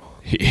movie too.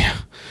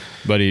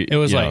 But he, It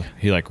was you like- know,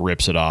 he like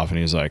rips it off and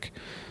he's like,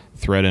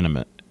 threat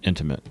intimate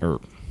or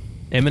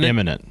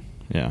Imminent.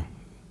 yeah,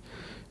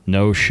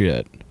 no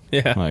shit,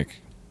 Yeah.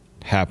 like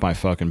half my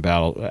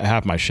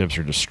ships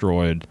are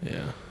destroyed.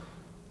 Yeah.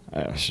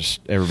 It's just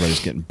everybody's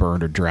getting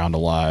burned or drowned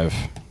alive.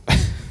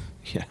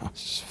 Yeah,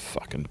 it's just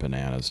fucking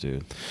bananas,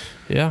 dude.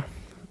 Yeah.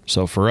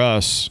 So for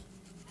us,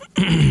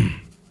 I mean,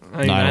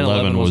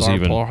 9/11 was our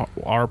even-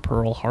 our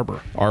Pearl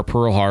Harbor. our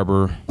Pearl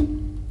Harbor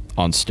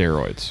on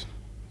steroids,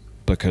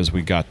 because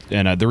we got,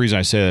 and the reason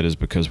I say that is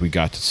because we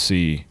got to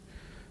see,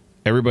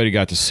 everybody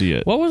got to see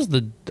it. What was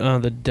the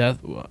death?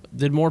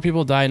 Did more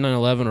people die in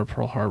 9/11 or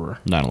Pearl Harbor?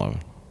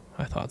 9/11.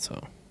 I thought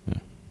so.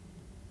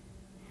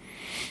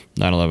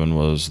 9/11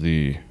 was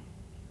it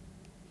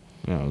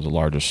was the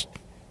largest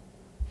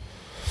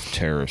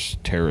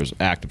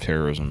act of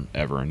terrorism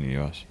ever in the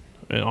U.S.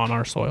 On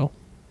our soil.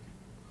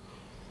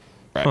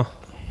 Right. Huh.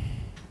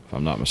 If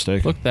I'm not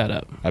mistaken. Look that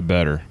up. I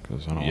better,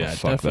 because I don't want to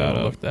fuck that definitely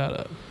up. look that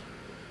up.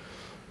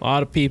 A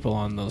lot of people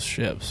on those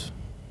ships.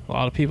 A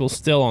lot of people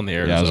still on the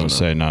Arizona. Yeah, I was going to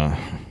say, no, a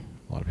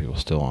lot of people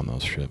still on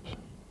those ships.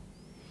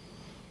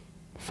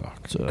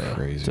 Fuck, it's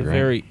crazy, It's a right?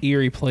 very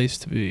eerie place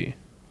to be.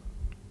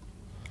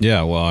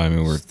 Yeah, well, I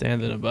mean, we're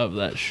Standing above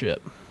that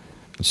ship.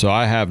 so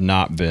I have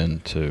not been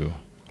to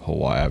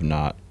Hawaii. I have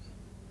not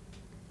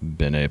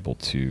been able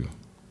to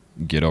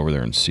get over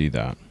there and see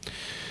that.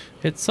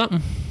 It's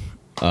something.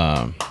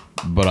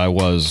 But I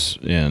was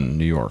in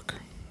New York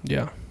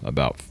Yeah.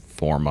 about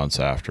 3 months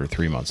after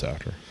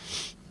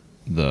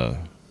the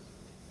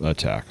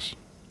attacks.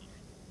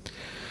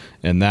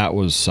 And that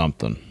was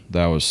something.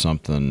 It was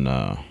something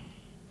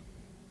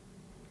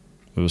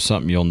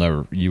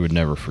you would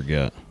never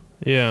forget.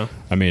 Yeah.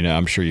 I mean,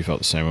 I'm sure you felt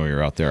the same when you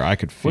were out there. I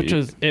could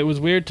feel. It was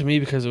weird to me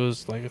because it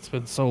was like, it's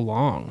been so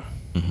long.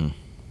 Mm-hmm.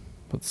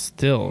 But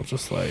still,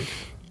 just like,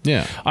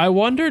 Yeah. I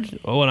wondered,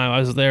 when I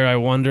was there,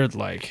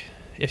 like,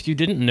 if you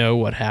didn't know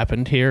what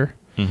happened here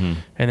Mm-hmm.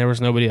 and there was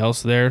nobody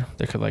else there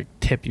that could, like,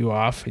 tip you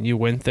off and you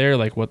went there,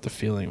 like, what the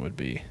feeling would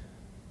be.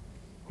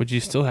 Would you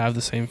still have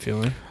the same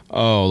feeling?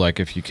 Oh, like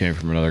if you came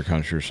from another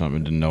country or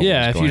something, didn't know. what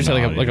Yeah, was if you just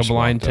going had on, like a just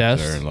blind walked up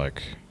test. there and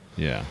like,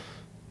 yeah.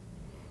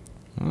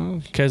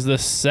 Because the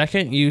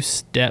second you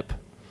step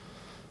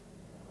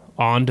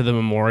onto the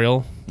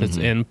memorial that's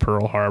Mhm. in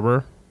Pearl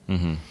Harbor,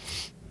 Mm-hmm.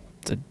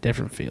 it's a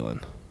different feeling.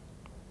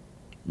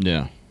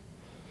 Yeah.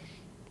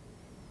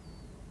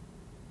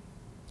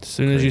 As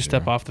soon as you Crazy,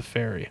 step right? off the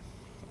ferry.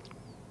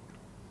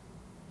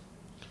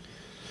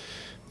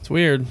 It's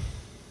weird.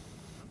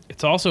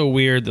 It's also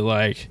weird that,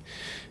 like,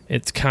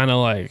 it's kind of,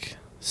 like,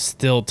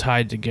 still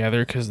tied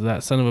together because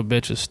that son of a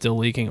bitch is still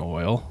leaking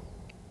oil.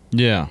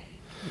 Yeah.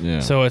 Yeah.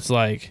 So it's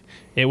like,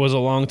 it was a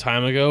long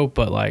time ago,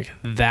 but, like,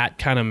 that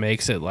kind of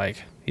makes it,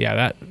 like,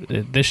 yeah,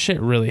 this shit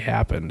really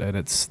happened, and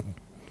it's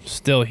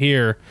still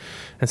here,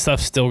 and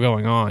stuff's still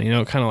going on. You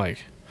know, it kind of,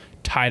 like,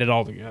 tied it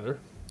all together.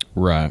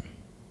 Right.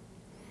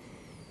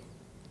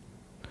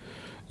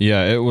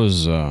 Yeah, it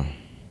was. Yeah.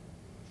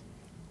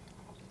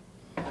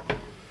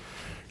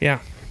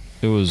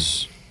 It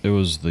was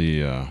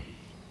a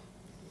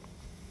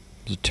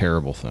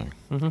terrible thing.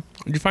 Mm-hmm.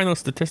 Did you find those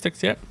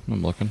statistics yet?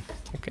 I'm looking.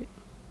 Okay.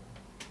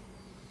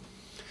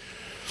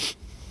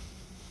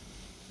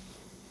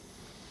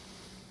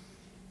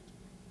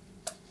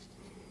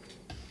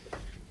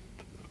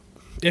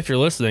 If you're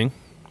listening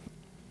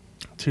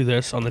to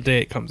this on the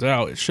day it comes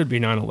out, it should be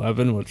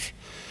 9/11, which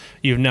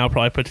you've now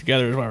probably put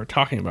together as why we're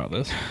talking about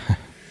this.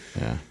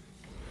 Yeah.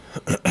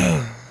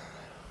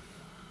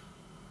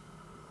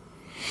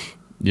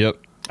 Yep.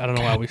 I don't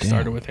know why we God damn.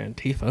 started with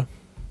Antifa.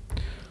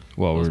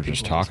 Well, we Those were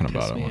just people talking just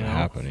about piss it when me it off.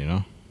 happened, you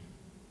know?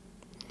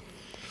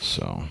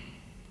 So,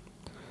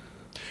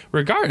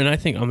 And I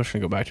think I'm just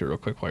going to go back to it real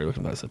quick while you're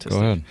looking at that statistic.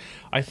 go ahead.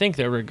 I think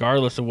that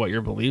regardless of what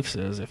your beliefs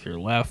is, if you're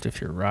left, if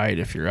you're right,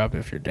 if you're up,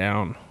 if you're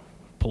down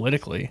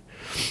politically,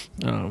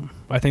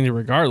 I think that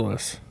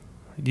regardless,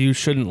 you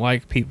shouldn't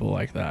like people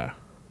like that.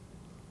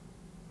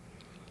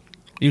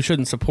 You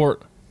shouldn't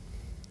support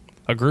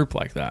a group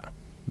like that.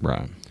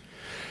 Right.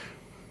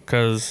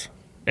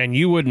 And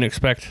you wouldn't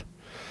expect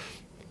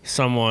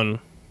someone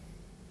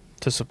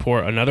to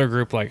support another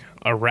group like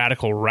a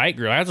radical right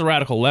group. That's a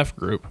radical left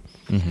group.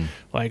 Mm-hmm.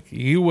 Like,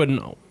 you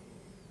wouldn't,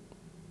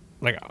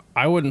 like,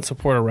 I wouldn't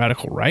support a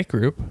radical right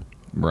group.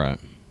 Right.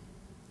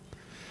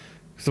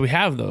 So we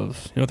have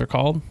those. You know what they're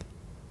called?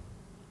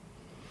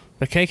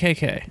 The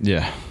KKK,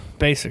 Yeah.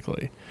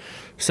 basically.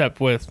 Except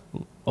with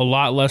a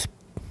lot less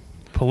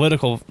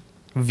political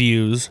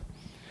views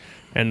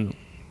and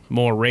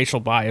more racial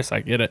bias.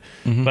 I get it.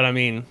 Mhm. But, I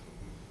mean,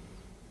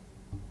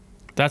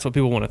 that's what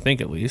people want to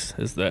think, at least,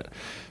 is that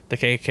the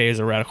KKK is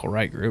a radical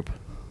right group.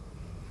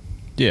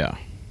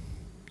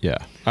 Yeah.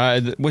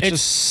 Which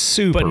is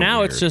super. But now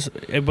weird. it's just.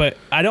 But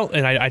I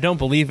don't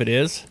believe it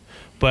is.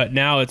 But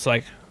now it's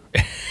like,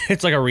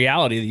 it's like a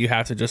reality that you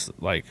have to just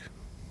like,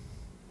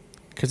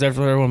 because that's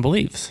what everyone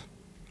believes.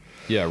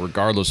 Yeah,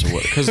 regardless of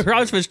what.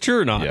 Regardless if it's true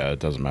or not. Yeah, it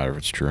doesn't matter if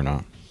it's true or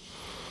not.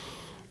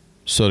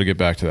 So to get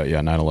back to that,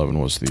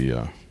 9/11 was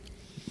the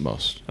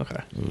most.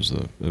 Okay. It was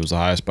the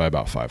highest by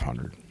about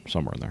 500,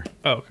 somewhere in there.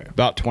 Oh, okay.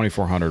 About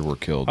 2,400 were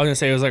killed. I was gonna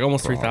say it was like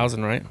almost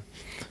 3,000, right?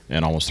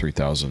 And almost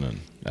 3,000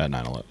 at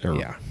 9/11.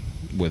 Yeah.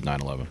 With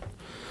 9/11.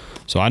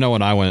 So I know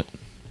when I went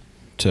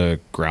to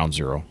Ground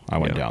Zero, I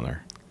went down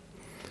there.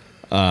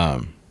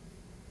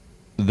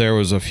 There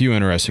was a few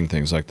interesting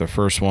things. Like the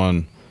first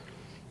one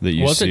that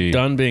you was see. it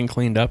done being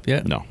cleaned up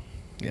yet? No.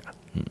 Yeah.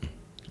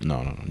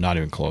 No, not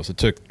even close. It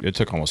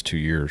took almost 2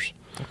 years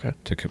Okay.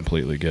 to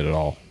completely get it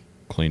all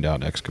cleaned out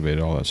and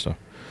excavated, all that stuff.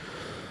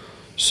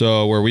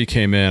 So where we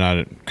came in,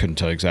 I couldn't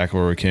tell you exactly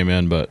where we came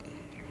in, but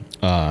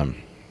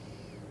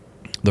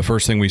the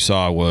first thing we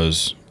saw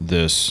was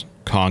this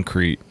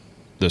concrete,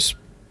 this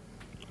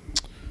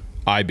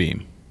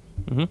I-beam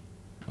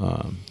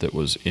that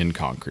was in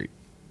concrete.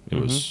 It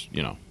was,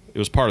 it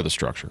was part of the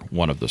structure,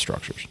 one of the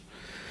structures.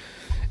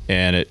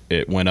 And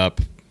it went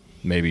up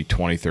maybe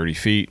 20, 30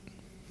 feet,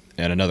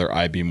 and another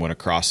I-beam went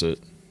across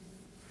it,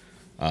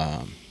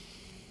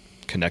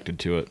 connected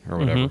to it or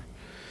whatever.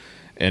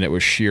 And it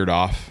was sheared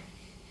off.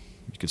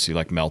 You could see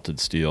like melted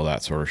steel,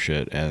 that sort of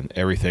shit. And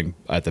everything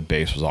at the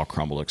base was all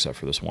crumbled except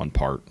for this one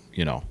part,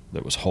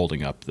 that was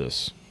holding up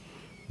this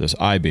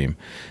I-beam.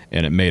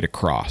 And it made a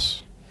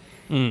cross.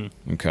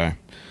 Okay.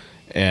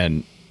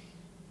 And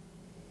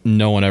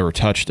no one ever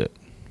touched it.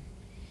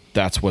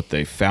 That's what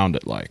they found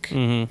it like.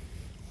 Well,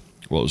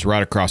 it was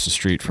right across the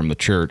street from the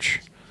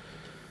church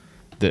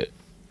that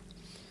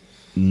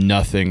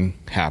nothing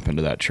happened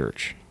to that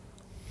church.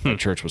 The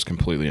church was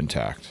completely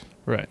intact.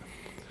 Right.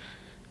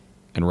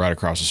 And right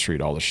across the street,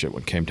 all the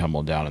shit came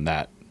tumbling down, and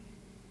that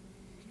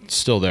it's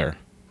still there.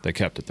 They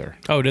kept it there.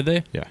 Oh, did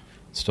they? Yeah,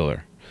 it's still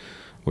there,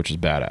 which is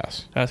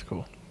badass. That's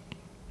cool.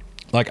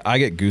 Like, I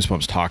get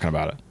goosebumps talking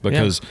about it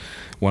because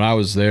when I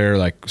was there,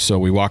 like, so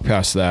we walked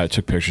past that,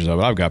 took pictures of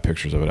it. I've got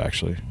pictures of it,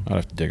 actually. I'd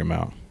have to dig them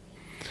out.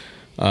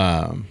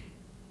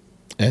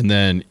 And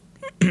then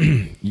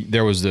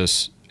there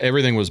was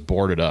everything was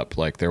boarded up.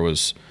 Like,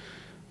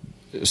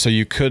 so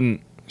you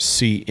couldn't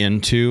see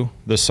into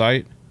the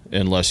site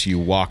unless you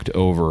walked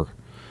over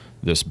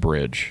this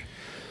bridge.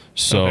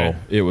 So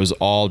it was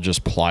all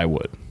just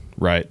plywood,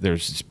 right?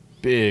 There's this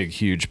big,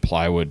 huge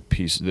plywood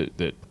piece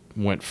that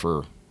went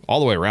for all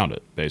the way around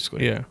it,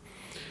 basically. Yeah.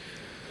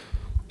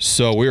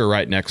 So we were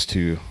right next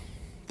to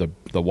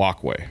the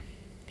walkway.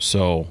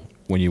 So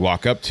when you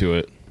walk up to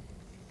it,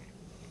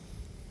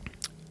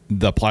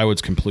 the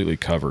plywood's completely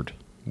covered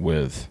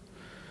with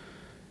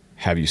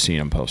 "Have you seen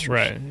him?" posters.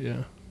 Right.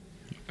 Yeah.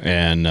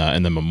 And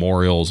the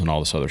memorials and all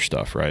this other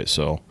stuff, right?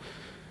 So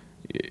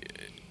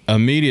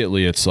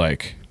immediately it's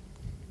like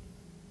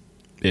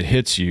it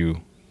hits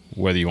you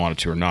whether you want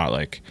it to or not.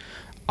 Like,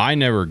 I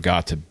never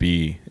got to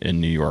be in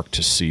New York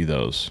to see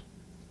those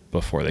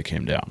before they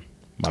came down.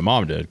 My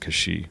mom did because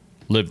she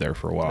lived there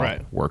for a while,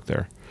 right. Worked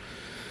there.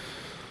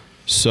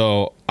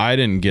 So I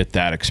didn't get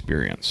that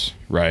experience,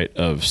 right,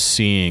 of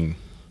seeing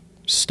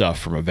stuff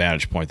from a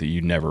vantage point that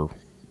you never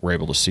were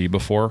able to see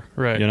before,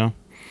 right?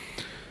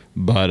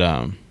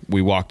 But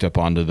we walked up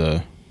onto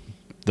the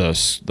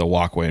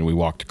walkway, and we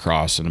walked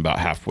across, and about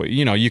halfway,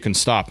 you can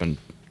stop and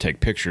take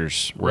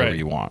pictures wherever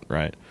you want,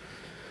 right?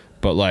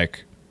 But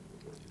like,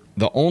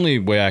 the only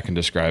way I can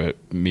describe it,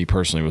 me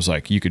personally, was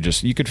like you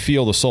could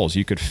feel the souls,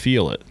 you could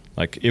feel it.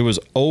 Like, it was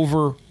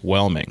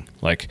overwhelming,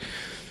 to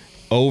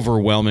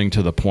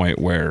the point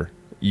where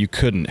you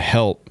couldn't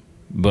help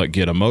but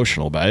get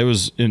emotional about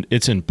it.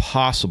 It's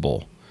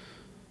impossible,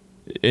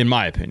 in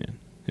my opinion.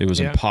 It was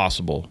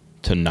impossible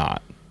to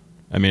not.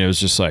 I mean, it was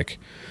just like,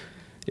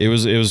 it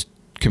was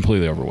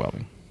completely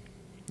overwhelming.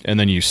 And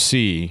then you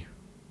see,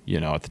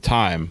 at the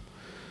time,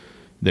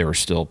 they were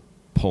still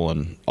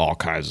pulling all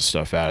kinds of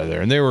stuff out of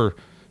there. And there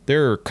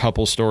were a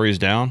couple stories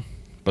down,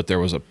 but there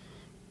was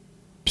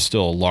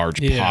still a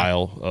large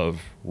pile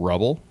of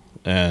rubble.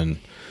 And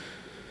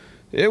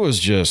it was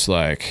just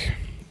like,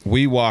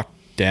 we walked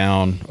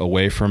down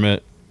away from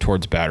it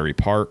towards Battery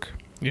Park.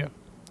 Yeah.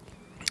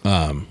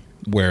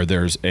 Where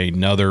there's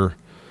another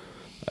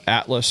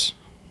Atlas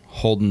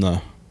holding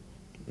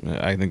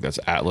I think that's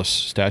Atlas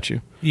statue.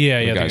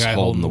 Yeah, the guy's guy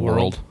holding the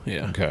world.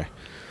 Yeah. Okay.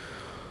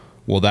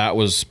 Well, that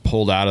was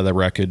pulled out of the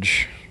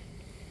wreckage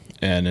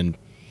and in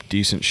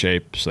decent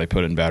shape, so they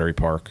put it in Battery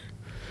Park.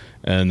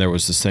 And there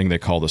was this thing they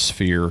call the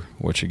Sphere,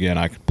 which, again,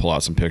 I could pull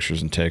out some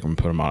pictures and take them and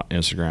put them on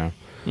Instagram.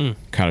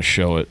 Kind of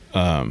show it,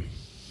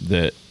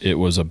 that it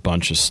was a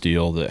bunch of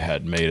steel that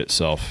had made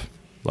itself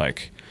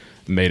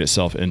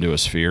into a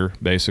sphere,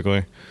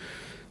 basically.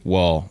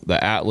 Well,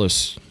 the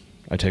Atlas,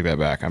 I take that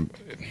back.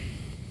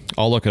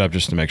 I'll look it up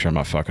just to make sure I'm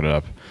not fucking it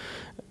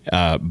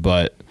up.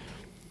 But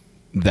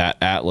that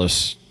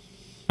Atlas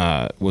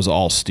was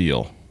all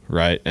steel,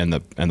 right? And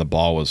the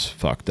ball was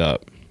fucked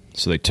up.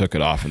 So they took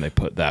it off and they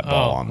put that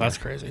ball on that's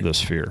there, crazy. the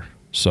sphere.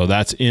 So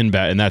that's in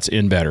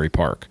Battery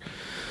Park.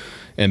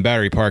 And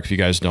Battery Park, if you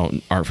guys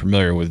aren't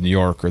familiar with New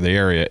York or the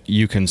area,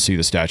 you can see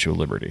the Statue of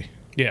Liberty.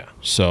 Yeah.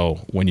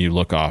 So when you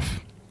look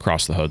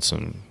across the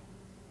Hudson,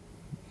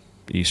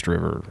 East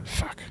River,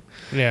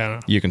 Yeah.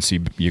 you can see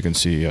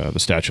the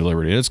Statue of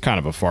Liberty. It's kind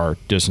of a far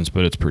distance,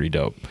 but it's pretty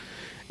dope.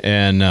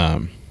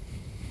 And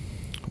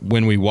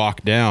when we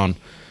walked down,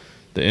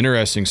 the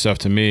interesting stuff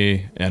to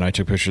me, and I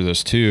took a picture of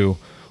this too,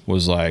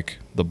 was like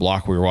the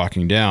block we were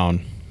walking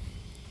down,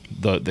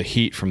 the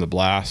heat from the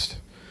blast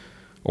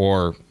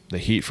or the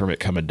heat from it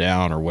coming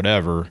down or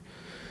whatever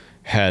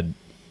had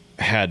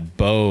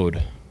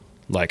bowed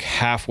like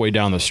halfway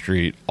down the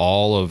street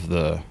all of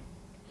the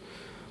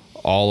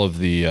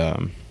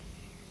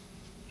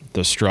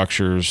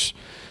structures.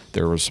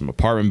 There was some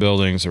apartment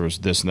buildings, there was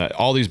this and that.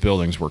 All these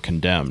buildings were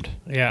condemned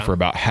for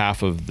about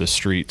half of the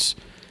streets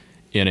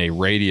in a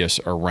radius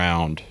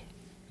around,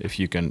 if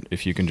you can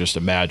just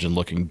imagine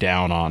looking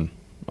down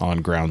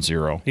on ground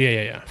zero.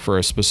 Yeah. For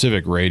a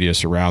specific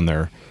radius around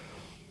there,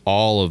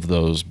 all of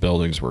those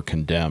buildings were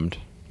condemned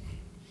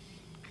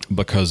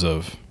because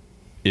of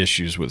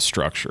issues with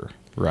structure,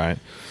 right?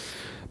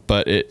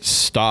 But it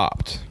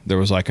stopped. There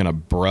was like an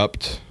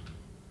abrupt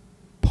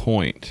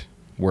point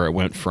where it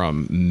went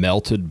from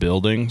melted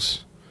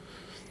buildings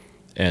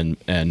and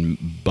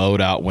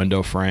bowed out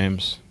window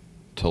frames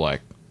to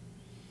like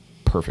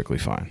perfectly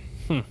fine.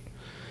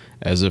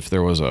 As if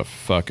there was a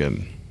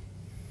fucking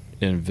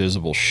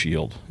invisible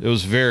shield. It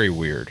was very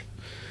weird,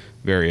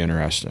 very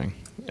interesting,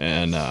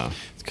 and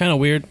it's kind of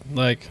weird,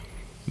 like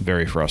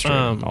very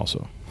frustrating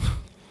also.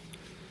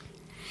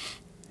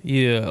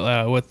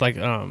 Yeah, with like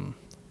some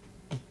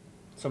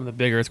of the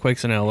big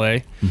earthquakes in LA,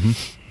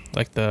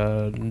 like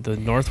the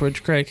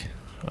Northridge quake.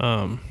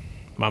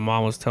 My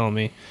mom was telling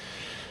me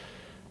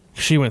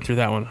she went through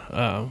that one.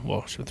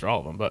 Well, she went through all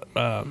of them, but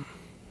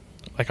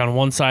like on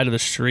one side of the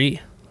street,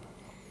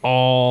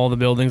 all the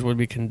buildings would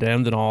be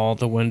condemned and all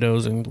the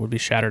windows would be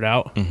shattered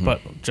out. But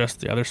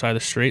just the other side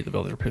of the street, the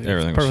buildings were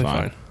perfectly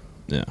fine.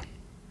 Yeah.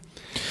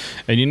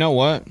 And you know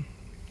what?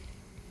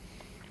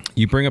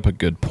 You bring up a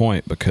good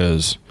point,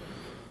 because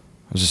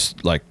I was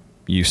just like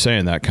you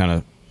saying that kind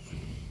of,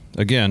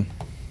 again,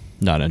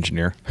 not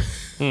engineer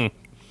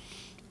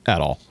at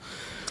all.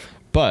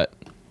 But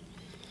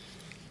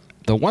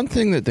the one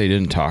thing that they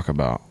didn't talk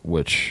about,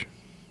 which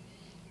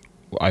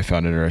I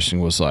found interesting,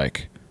 was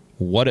like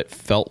what it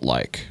felt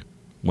like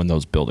when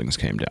those buildings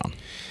came down.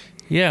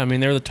 Yeah, I mean,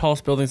 they're the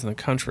tallest buildings in the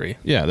country.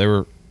 Yeah, they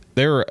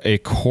were a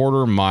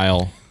quarter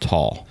mile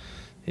tall.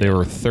 They were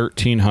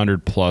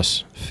 1,300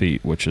 plus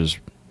feet, which is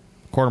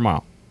a quarter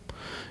mile,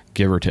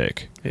 give or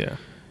take. Yeah.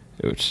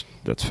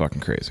 That's fucking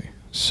crazy.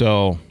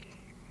 So,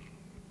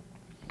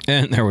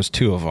 and there was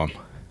two of them,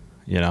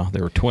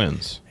 they were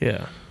twins.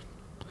 Yeah.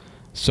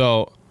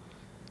 So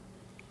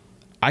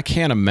I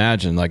can't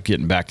imagine, like,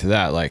 getting back to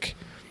that, like,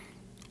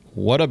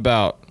 what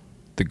about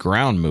the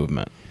ground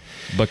movement?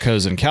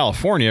 Because in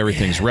California,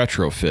 everything's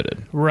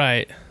retrofitted.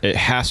 Right. It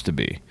has to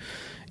be.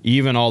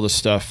 Even all the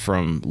stuff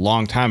from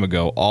long time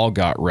ago all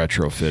got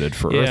retrofitted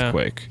for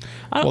earthquake.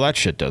 Well, that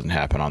shit doesn't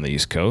happen on the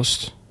East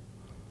Coast.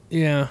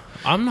 Yeah.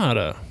 I'm not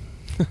a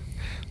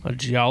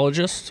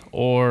geologist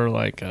or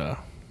like a,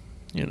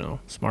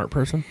 smart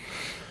person.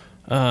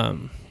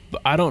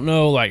 But I don't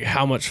know like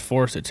how much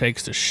force it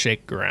takes to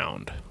shake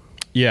ground.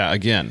 Yeah,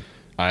 again,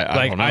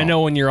 I don't know. I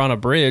know when you're on a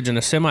bridge and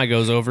a semi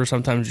goes over,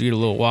 sometimes you get a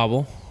little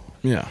wobble.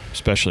 Yeah,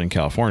 especially in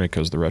California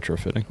because of the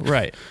retrofitting.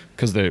 Right.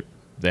 Because they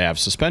have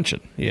suspension,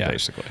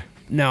 basically.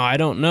 Now, I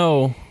don't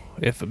know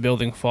if a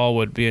building fall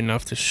would be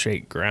enough to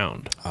shake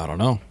ground. I don't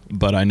know.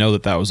 But I know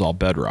that was all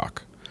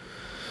bedrock.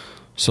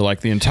 So,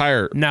 like, the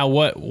entire... Now,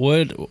 what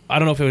would... I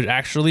don't know if it would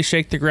actually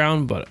shake the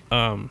ground, but,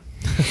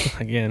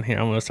 again, here,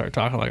 I'm going to start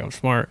talking like I'm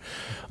smart.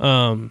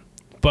 But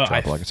Drop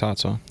it like it's hot,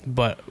 son.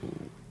 But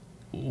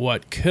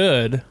what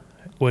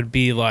would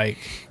be, like,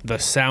 the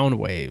sound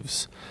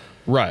waves.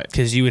 Right.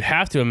 Because you would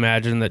have to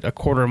imagine that a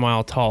quarter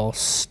mile tall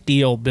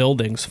steel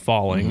buildings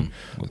falling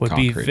would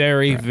be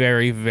very,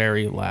 very,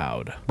 very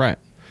loud. Right.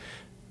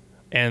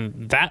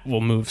 And that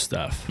will move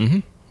stuff.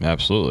 Mm-hmm.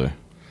 Absolutely.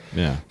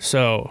 Yeah.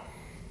 So.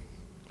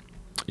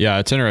 Yeah,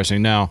 it's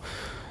interesting. Now,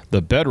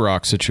 the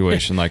bedrock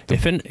situation,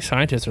 if any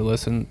scientists are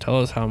listening,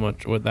 tell us how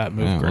much would that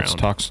move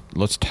ground.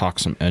 Let's talk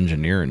some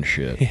engineering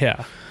shit.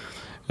 Yeah.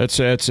 It's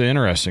an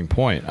interesting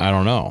point. I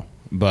don't know.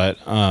 But,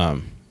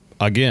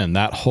 again,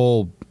 that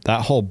whole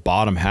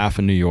bottom half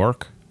of New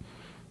York,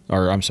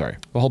 or I'm sorry,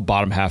 the whole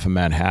bottom half of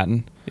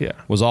Manhattan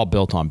was all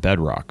built on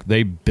bedrock.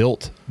 They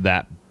built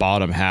that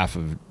bottom half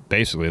of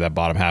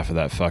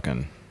that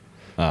fucking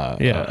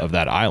of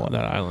that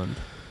island.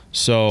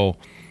 So,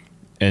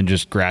 and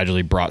just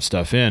gradually brought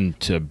stuff in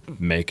to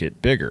make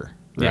it bigger,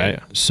 right?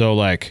 Yeah. So,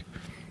 like,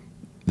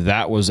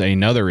 that was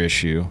another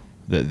issue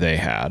that they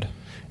had.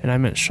 And I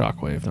meant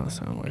shockwave, not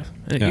sound wave.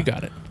 Yeah. You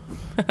got it.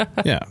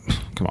 Yeah,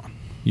 come on.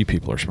 You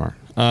people are smart.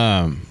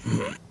 That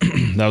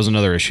was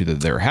another issue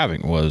that they were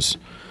having, was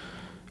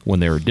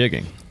when they were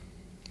digging.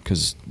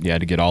 because you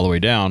had to get all the way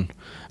down.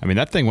 I mean,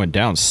 that thing went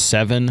down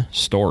 7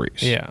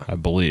 stories. Yeah. I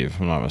believe,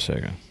 if I'm not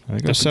mistaken. I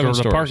think it was Just 7 the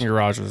stories. parking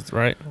garage was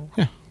right.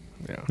 Yeah.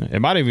 Yeah. It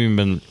might have even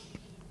been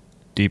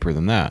deeper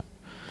than that.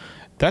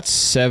 That's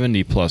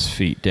 70 plus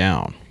feet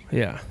down,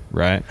 Yeah.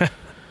 right?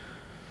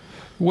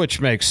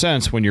 Which makes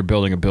sense when you're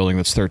building a building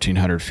that's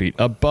 1,300 feet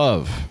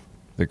above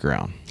the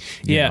ground.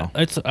 you Yeah,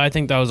 know? I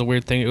think that was a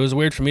weird thing. It was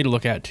weird for me to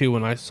look at too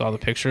when I saw the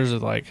pictures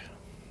of like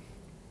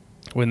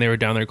when they were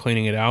down there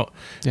cleaning it out.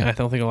 Yeah. And I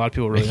don't think a lot of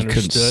people really You couldn't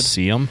understood.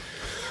 see them.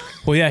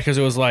 Well, yeah, because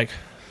it was like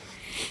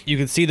you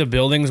could see the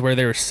buildings where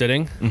they were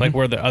sitting, like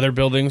where the other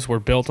buildings were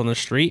built on the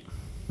street,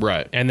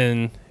 Right. and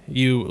then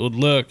you would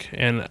look,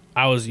 and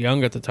I was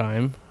young at the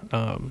time,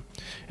 and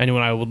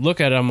when I would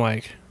look at it, I'm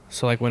like,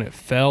 so like when it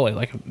fell, it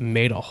like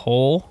made a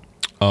hole.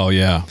 Oh,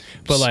 yeah.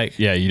 But, like-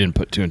 yeah, you didn't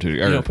put 2 and 2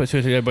 together. You don't put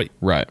two together, but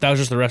Right. that was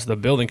just the rest of the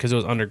building because it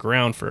was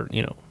underground for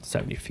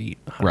 70 feet,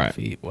 100 Right.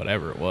 feet,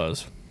 whatever it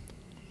was.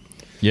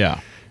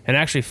 Yeah, And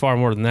actually far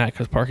more than that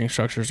because parking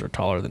structures are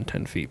taller than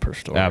 10 feet per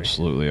story.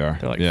 absolutely are.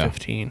 They're like yeah.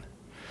 15.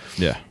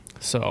 Yeah,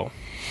 So,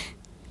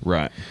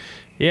 right.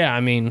 yeah, I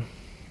mean,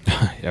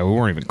 Yeah, we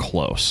weren't even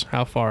close.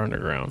 how far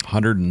underground?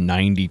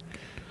 190.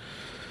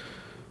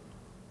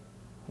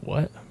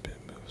 What?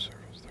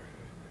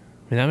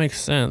 I mean, that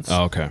makes sense.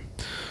 Oh, okay.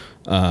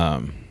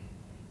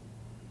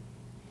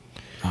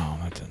 Oh,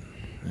 that didn't.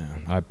 Yeah,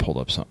 I pulled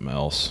up something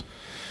else.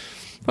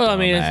 Well, I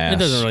mean, it Dumbass.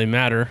 doesn't really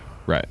matter.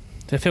 Right.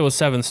 If it was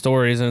 7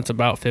 stories and it's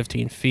about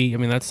 15 feet, I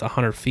mean, that's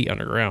 100 feet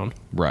underground.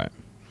 Right.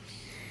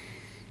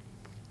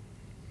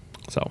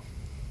 So,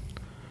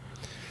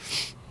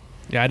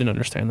 yeah, I didn't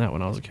understand that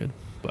when I was a kid,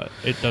 but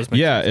it does make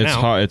Yeah, sense it's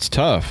now. hard, it's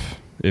tough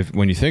if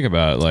when you think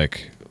about it.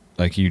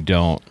 Like you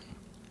don't.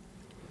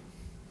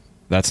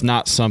 That's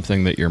not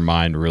something that your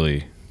mind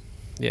really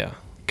Yeah.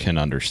 can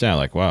understand.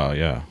 Like, wow,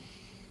 yeah,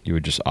 you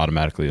would just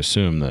automatically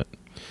assume that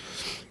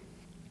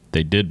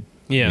they did.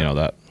 Yeah. You know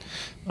that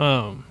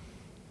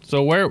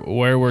So where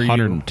were you?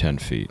 110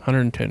 feet.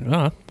 110.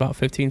 Oh, about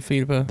 15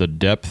 feet above. The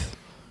depth.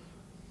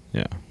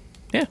 Yeah.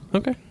 Yeah.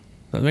 Okay.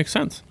 That makes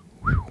sense.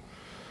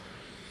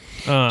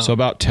 So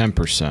about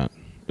 10%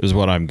 is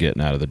what I'm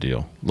getting out of the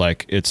deal.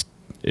 Like it's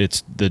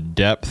the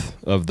depth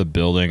of the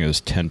building is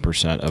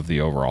 10% of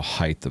the overall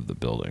height of the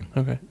building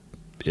Okay.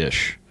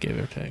 ish. Give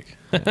or take.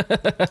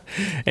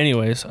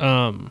 Anyways,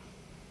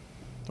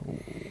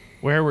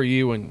 where were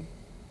you when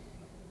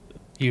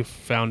you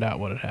found out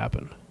what had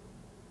happened?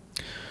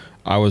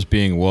 I was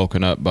being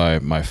woken up by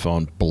my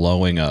phone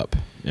blowing up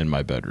in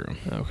my bedroom.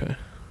 Okay.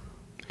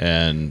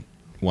 And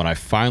when I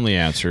finally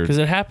answered, Because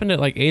it happened at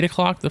like 8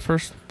 o'clock, the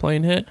first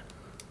plane hit?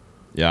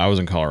 yeah, I was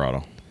in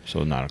Colorado.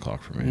 So 9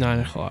 o'clock for me. 9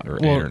 o'clock. Or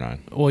Well, 8 or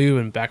 9. Well, you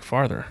went back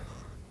farther.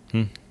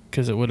 Hmm.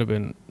 Because it would have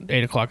been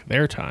 8 o'clock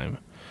their time.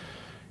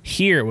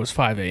 Here it was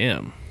 5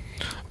 a.m.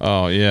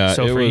 Oh, yeah.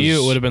 So for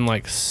you, it would have been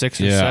like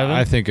 6 or 7? Yeah,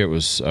 I think it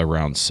was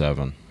around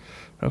 7.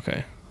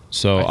 Okay.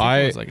 So I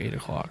think it was like 8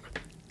 o'clock.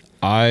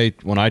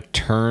 when I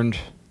turned,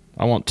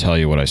 I won't tell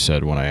you what I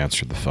said when I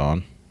answered the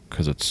phone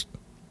because it's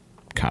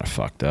kind of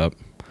fucked up.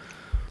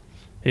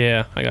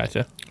 Yeah, I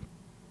gotcha.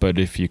 But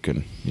if you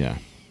can, yeah.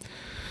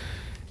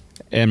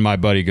 And my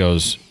buddy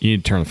goes, you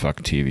need to turn the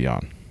fucking TV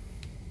on.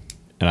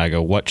 And I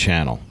go, what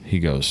channel? He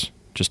goes,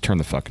 just turn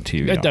the fucking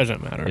TV on. It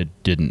doesn't matter.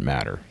 It didn't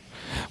matter.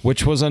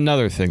 Which was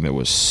another thing that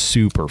was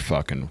super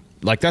fucking,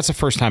 like that's the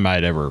first time I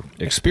had ever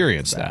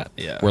experienced that.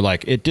 Yeah. Where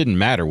like it didn't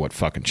matter what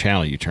fucking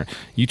channel you turn.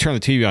 You turn the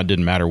TV on,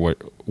 didn't matter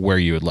where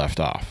you had left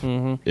off.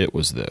 Mm-hmm. It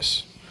was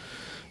this.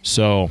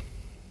 So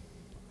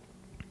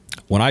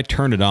when I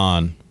turned it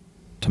on,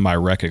 to my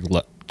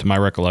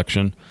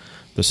recollection,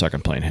 the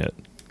second plane hit.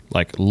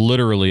 Like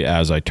literally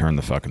as I turned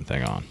the fucking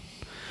thing on.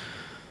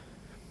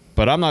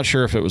 But I'm not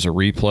sure if it was a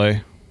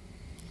replay,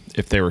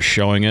 if they were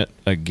showing it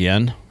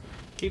again.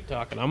 Keep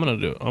talking. I'm going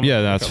to do it. I'm Yeah,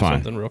 gonna that's look up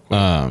fine. something real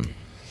quick.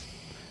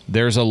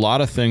 There's a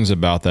lot of things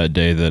about that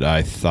day that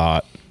I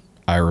thought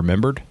I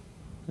remembered,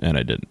 and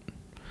I didn't.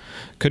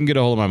 Couldn't get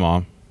a hold of my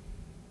mom.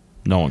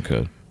 No one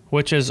could.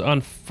 Which is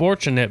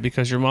unfortunate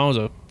because your mom was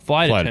a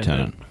flight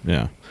attendant.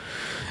 Yeah.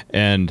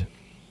 And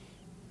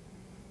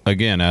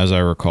again, as I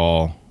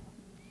recall,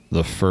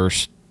 their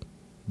first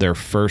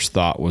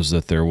thought was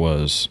that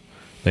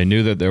they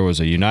knew that there was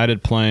a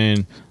United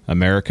plane,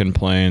 American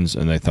planes,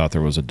 and they thought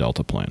there was a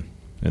Delta plane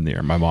in the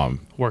air. My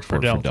mom Worked for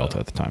Delta.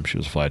 at the time. She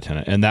was a flight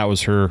attendant. And that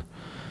was her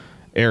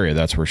area.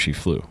 That's where she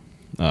flew.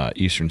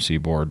 Eastern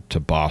Seaboard to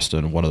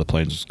Boston. One of the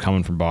planes was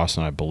coming from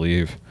Boston, I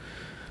believe.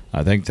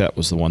 I think that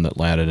was the one that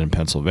landed in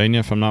Pennsylvania,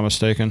 if I'm not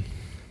mistaken.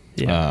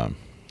 Yeah.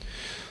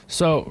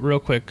 So, real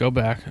quick, go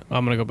back.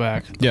 I'm going to go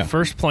back. The Yeah.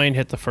 first plane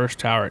hit the first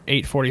tower at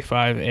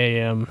 8:45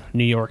 a.m.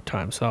 New York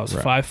time. So, that was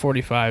Right.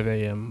 5:45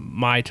 a.m.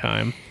 my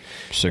time.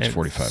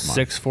 6:45 mile.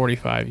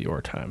 6:45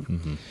 your time.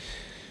 Mm-hmm.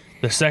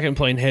 The second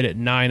plane hit at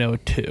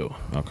 9:02.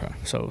 Okay.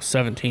 So,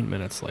 17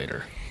 minutes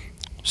later.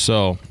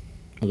 So,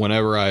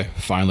 whenever I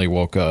finally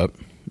woke up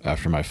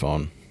after my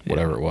phone,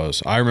 whatever it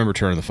was, I remember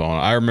turning the phone.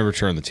 I remember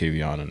turning the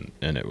TV on,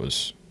 and it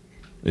was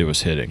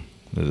hitting.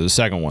 The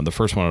second one, the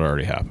first one had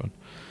already happened.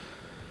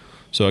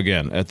 So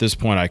again, at this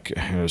point,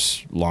 it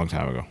was a long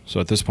time ago. So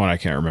at this point, I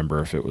can't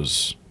remember if it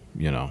was,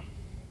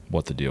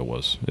 what the deal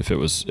was.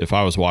 If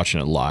I was watching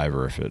it live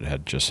or if it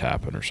had just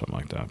happened or something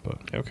like that.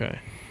 But Okay.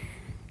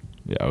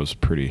 yeah, it was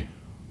pretty.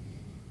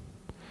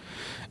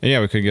 And yeah,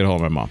 we couldn't get a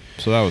hold of my mom.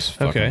 So that was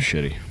fucking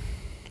shitty.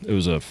 It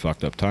was a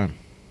fucked up time.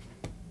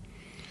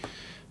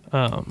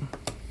 Hold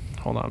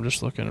on, I'm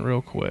just looking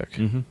real quick.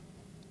 Mm-hmm.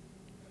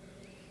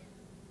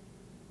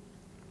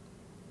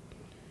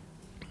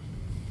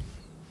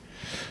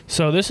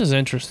 So this is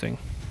interesting.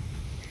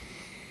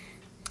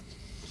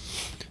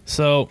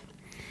 So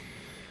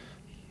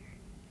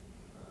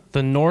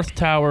the North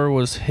Tower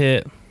was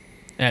hit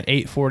at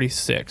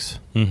 8:46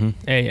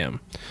 a.m.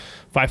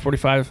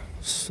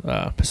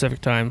 5:45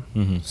 Pacific time,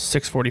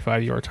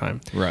 6:45 your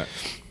time. Right.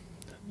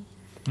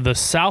 The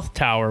South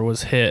Tower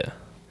was hit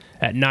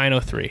at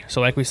 9:03.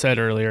 So like we said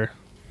earlier,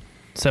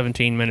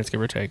 17 minutes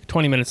give or take,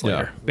 20 minutes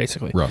later,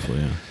 basically. Roughly,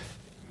 yeah.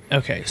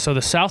 Okay, so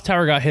the South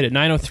Tower got hit at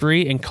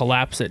 9:03 and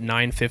collapsed at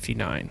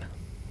 9:59.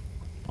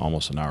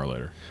 Almost an hour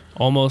later.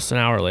 Almost an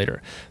hour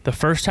later. The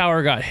first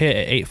tower got hit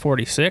at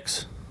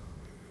 8:46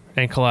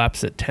 and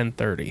collapsed at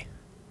 10:30.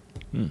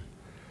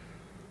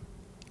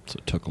 So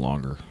it took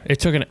longer. It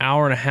took an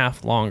hour and a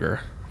half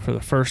longer for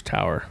the first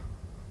tower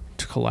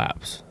to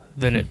collapse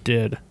than it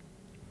did.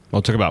 Well,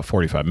 it took about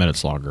 45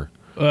 minutes longer.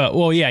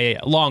 Yeah.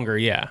 Longer,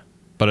 yeah.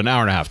 But an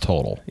hour and a half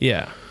total.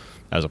 Yeah.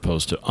 As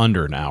opposed to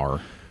under an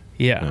hour.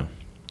 Yeah.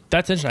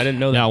 That's interesting. I didn't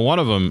know that. Now, one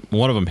of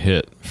them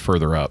hit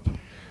further up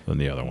than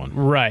the other one.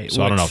 Right.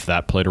 So I don't know if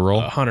that played a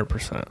role.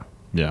 100%.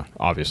 Yeah,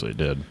 obviously it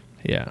did.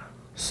 Yeah.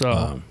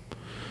 So.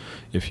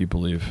 If you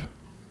believe.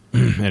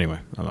 Anyway,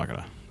 I'm not going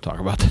to talk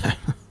about that.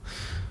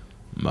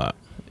 But.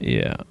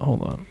 Yeah,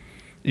 hold on.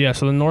 Yeah,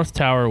 so the North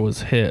Tower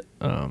was hit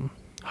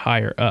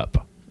higher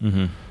up.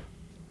 Mm-hmm.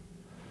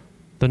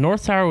 The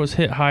North Tower was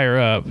hit higher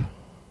up.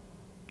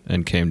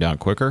 And came down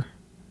quicker?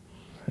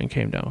 And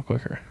came down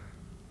quicker.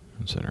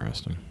 That's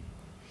interesting.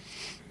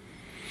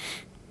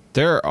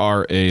 There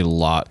are a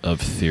lot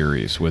of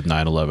theories with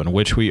 9/11,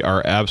 which we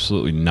are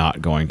absolutely not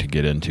going to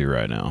get into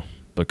right now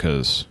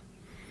because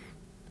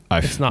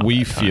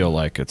we feel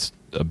like it's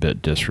a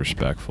bit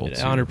disrespectful. It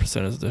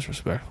 100% is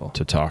disrespectful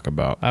to talk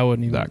about. I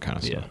wouldn't even, that kind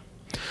of stuff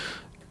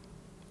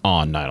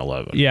on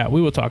 9/11. Yeah,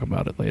 we will talk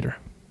about it later.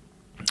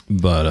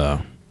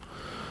 But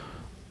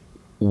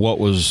what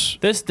was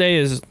this day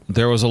is?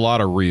 There was a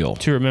lot of real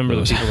to remember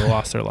the people that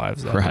lost their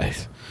lives that right.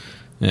 day.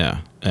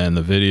 Yeah, and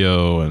the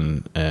video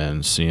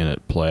and seeing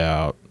it play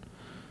out,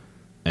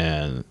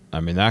 and I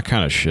mean that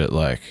kind of shit,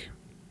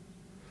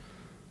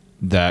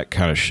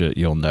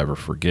 you'll never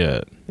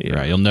forget. Yeah.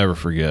 Right? You'll never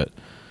forget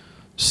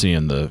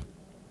seeing the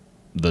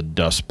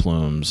dust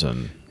plumes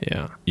and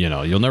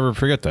you'll never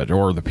forget that,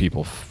 or the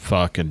people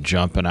fucking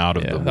jumping out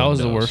of the windows. That was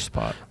the worst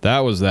spot. That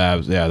was the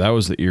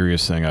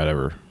eeriest thing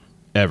I'd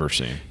ever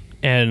seen.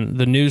 And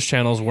the news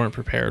channels weren't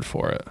prepared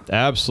for it.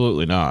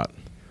 Absolutely not.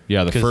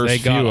 Yeah, the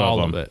first few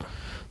of them.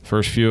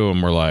 First few of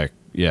them were like,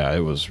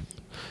 it was.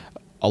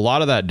 A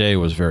lot of that day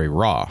was very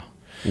raw,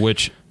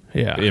 which,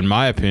 in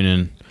my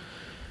opinion,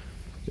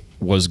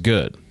 was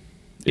good.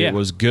 Yeah. It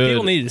was good.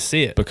 People needed to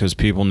see it because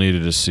people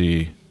needed to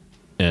see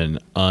an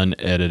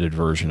unedited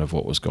version of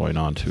what was going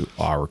on to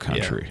our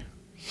country.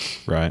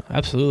 Right?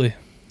 Absolutely.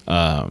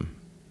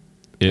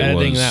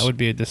 Editing that would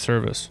be a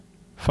disservice.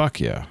 Fuck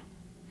yeah.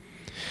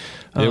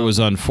 It was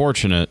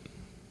unfortunate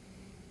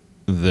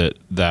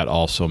that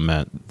also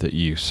meant that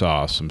you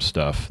saw some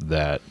stuff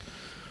that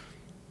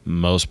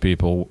most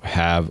people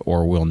have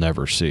or will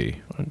never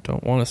see. I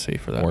don't want to see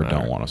for that or matter.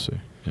 Don't want to see.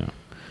 Yeah.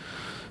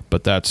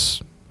 But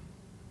that's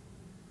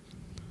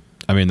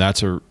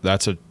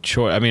a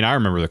choice. I mean, I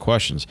remember the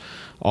questions.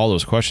 All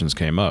those questions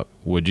came up.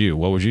 What would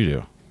you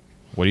do?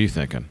 What are you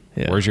thinking?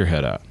 Yeah. Where's your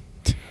head at?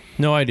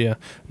 No idea.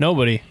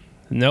 Nobody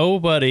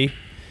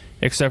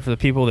except for the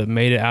people that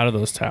made it out of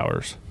those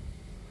towers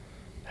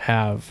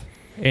have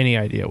any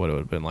idea what it would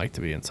have been like to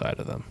be inside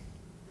of them.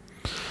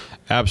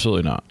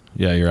 Absolutely not.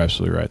 Yeah, you're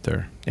absolutely right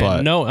there.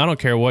 But no, I don't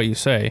care what you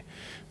say.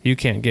 You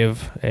can't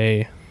give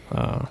a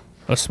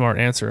smart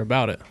answer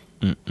about it.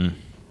 Mm-mm.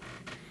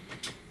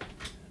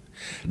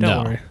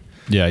 Don't worry.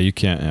 Yeah, you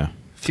can't. Yeah.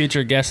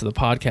 Future guest of the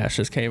podcast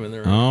just came in the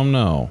room. Oh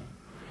no,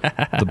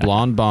 the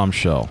blonde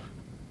bombshell.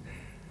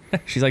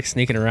 She's like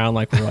sneaking around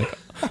like we're like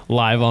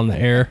live on the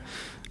air.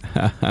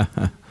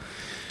 Yeah,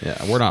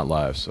 we're not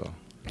live, so.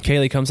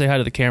 Kaylee, come say hi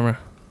to the camera.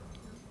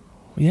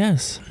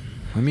 Yes.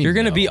 You're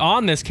going to be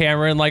on this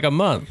camera in like a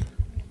month.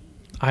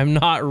 I'm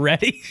not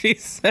ready, she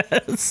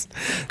says.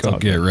 Go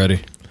get ready.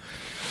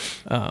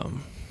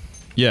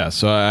 Yeah,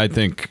 so I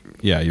think,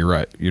 you're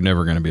right. You're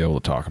never going to be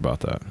able to talk about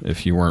that.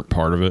 If you weren't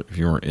part of it, if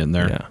you weren't in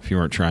there, if you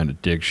weren't trying to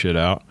dig shit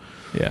out.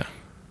 Yeah.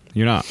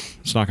 You're not.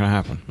 It's not going to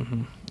happen.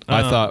 Mm-hmm.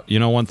 I thought,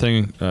 one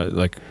thing,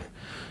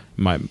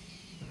 might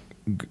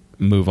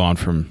move on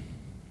from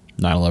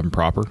 9/11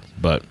 proper,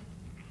 but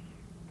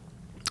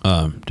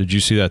did you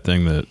see that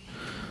thing that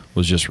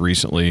was just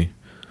recently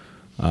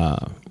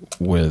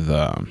with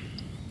of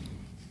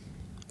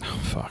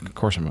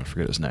course I'm gonna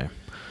forget his name.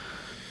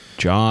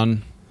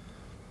 John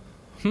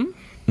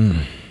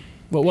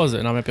What was it?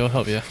 And I might be able to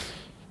help you.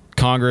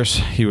 Congress,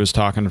 he was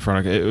talking in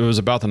front of, it was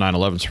about the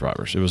 9/11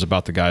 survivors. It was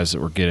about the guys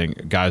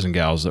and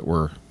gals that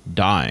were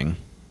dying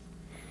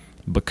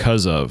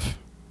because of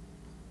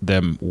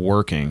them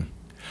working.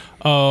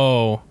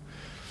 Oh.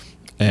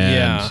 And,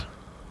 yeah.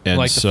 And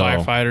like so, the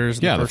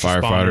firefighters, the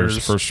firefighters,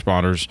 first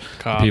responders,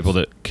 the people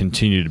that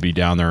continue to be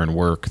down there and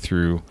work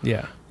through,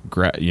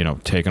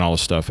 taking all the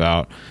stuff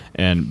out.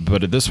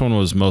 But this one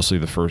was mostly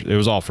it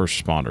was all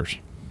first responders.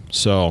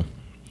 So,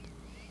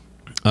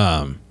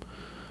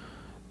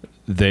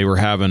 they were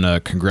having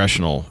a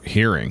congressional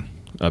hearing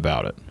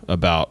about it,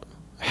 about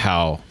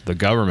how the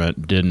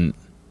government didn't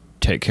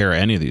take care of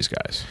any of these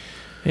guys.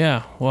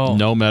 Yeah, well,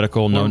 no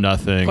medical, no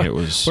nothing.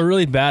 We're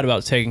really bad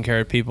about taking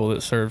care of people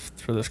that serve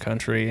for this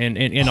country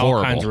in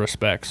all kinds of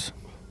respects.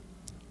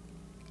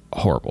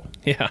 Horrible.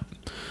 Yeah.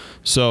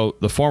 So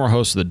the former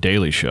host of the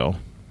Daily Show,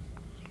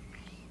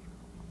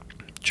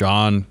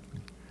 John,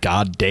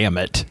 God damn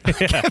it, I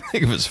can't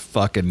think of his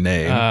fucking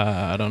name.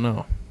 I don't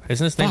know.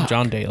 Isn't his name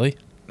John Daly?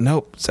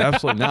 Nope, it's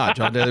absolutely not.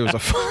 John Daly was a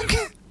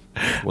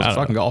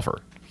fucking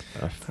golfer,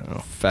 a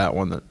fat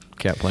one that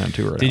can't play on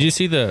tour. Did you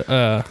see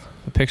the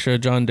picture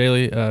of John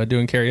Daly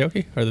doing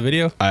karaoke, or the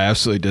video? I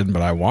absolutely didn't,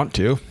 but I want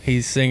to.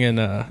 He's singing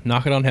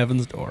 "Knocking on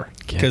Heaven's Door"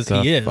 because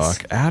he is.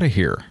 Fuck out of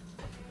here.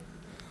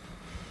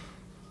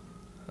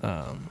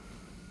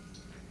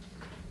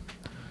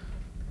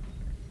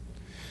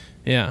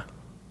 Yeah,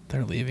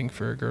 they're leaving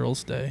for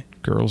Girls' Day.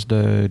 Girls'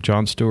 Day.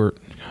 Jon Stewart.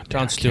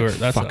 Jon Stewart.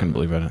 That's fucking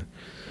believe in it.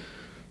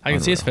 I can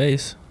see his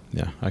face.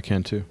 Yeah, I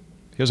can too.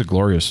 He has a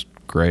glorious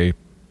gray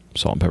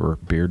salt and pepper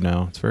beard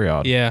now. It's very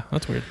odd. Yeah,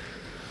 that's weird.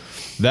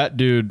 That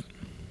dude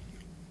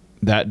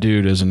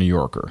is a New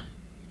Yorker.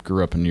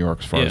 Grew up in New York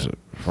as far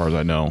as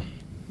I know.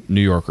 New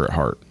Yorker at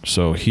heart.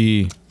 So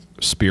he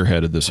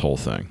spearheaded this whole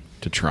thing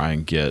to try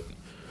and get,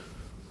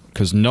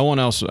 because no one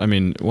else,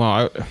 I'm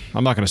not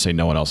going to say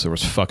no one else. There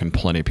was fucking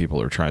plenty of people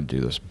that were trying to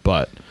do this,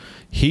 but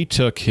he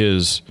took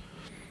his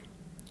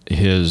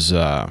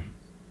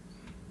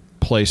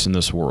place in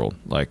this world.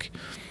 Like,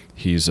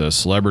 he's a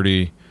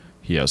celebrity,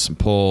 he has some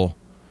pull,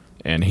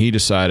 and he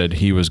decided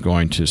he was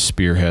going to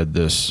spearhead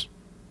this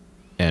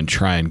and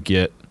try and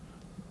get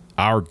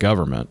our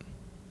government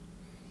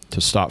to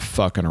stop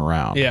fucking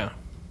around. Yeah.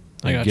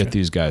 And get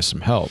these guys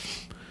some help.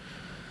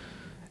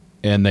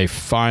 And they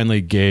finally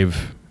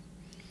gave,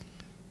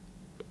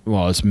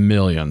 it's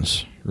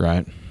millions,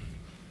 right?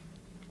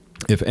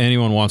 If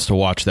anyone wants to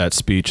watch that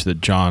speech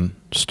that Jon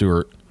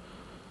Stewart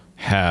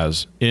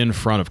has in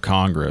front of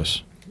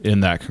Congress in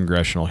that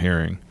congressional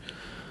hearing,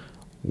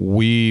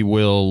 we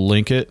will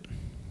link it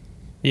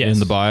in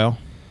the bio.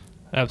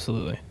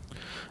 Absolutely.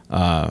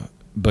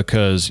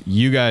 Because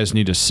you guys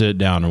need to sit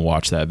down and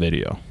watch that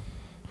video.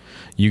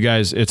 You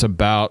guys, it's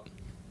about,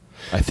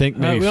 I think,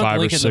 maybe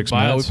 5 or 6 minutes.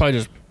 We'll probably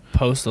just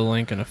post the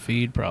link in a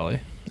feed,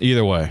 probably.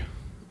 Either way,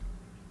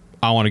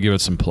 I want to give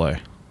it some play.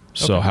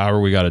 So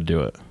however we got to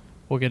do it,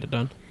 we'll get it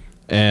done.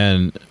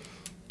 And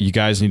you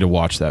guys need to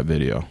watch that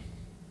video,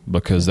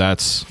 because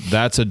that's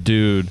a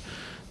dude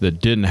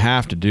that didn't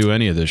have to do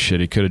any of this shit.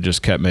 He could have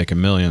just kept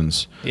making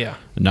millions. Yeah.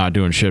 Not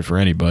doing shit for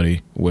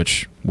anybody,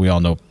 which we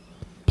all know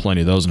plenty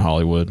of those in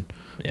Hollywood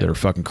that are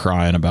fucking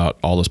crying about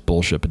all this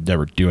bullshit but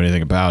never do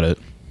anything about it.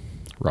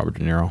 Robert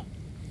De Niro.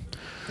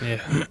 Yeah.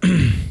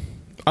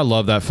 I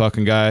love that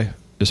fucking guy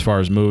as far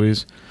as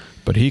movies,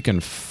 but he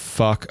can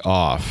fuck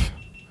off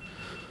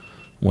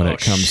when it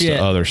comes to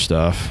other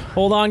stuff.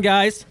 Hold on,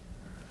 guys.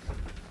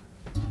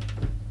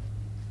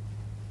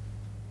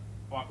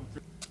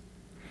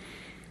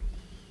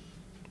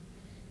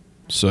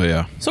 So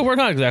yeah. So we're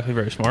not exactly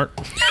very smart.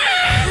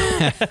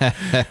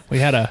 We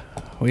had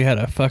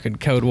a fucking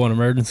code 1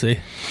 emergency.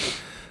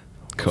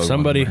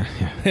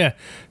 Yeah.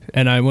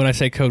 And when I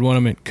say code 1, I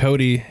meant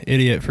Cody,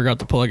 idiot, forgot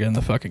to plug in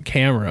the fucking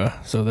camera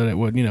so that it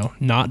would,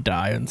 not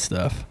die and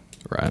stuff.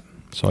 Right.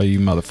 So all you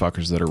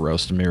motherfuckers that are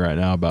roasting me right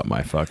now about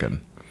my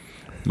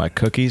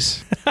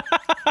cookies.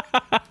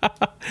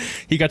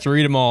 He got to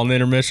read them all in the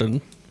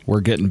intermission. We're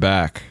getting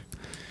back.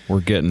 We're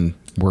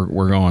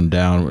going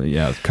down.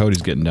 Yeah,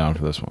 Cody's getting down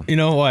for this one. You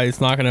know why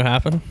it's not going to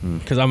happen?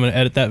 Because I'm going to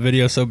edit that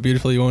video so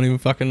beautifully you won't even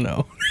fucking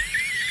know.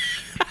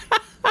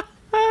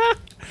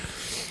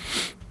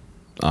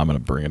 I'm going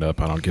to bring it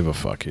up. I don't give a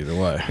fuck either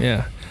way.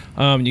 Yeah.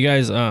 You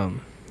guys all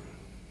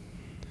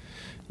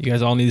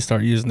need to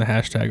start using the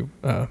hashtag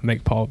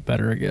make Paul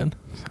better again.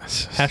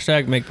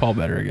 Hashtag make Paul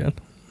better again.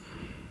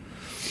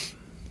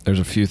 There's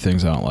a few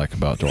things I don't like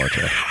about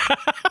Duarte.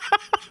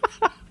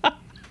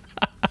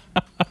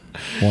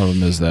 One of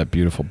them is that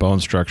beautiful bone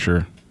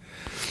structure,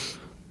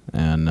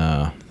 and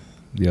the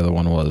other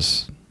one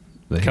was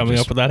coming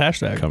up with that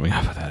hashtag.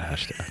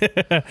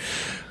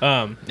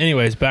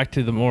 Anyways, back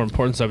to the more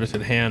important subject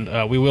at hand.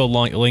 We will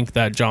link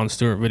that Jon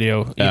Stewart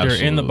video either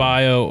in the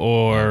bio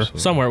or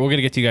somewhere. We're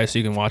gonna get to you guys so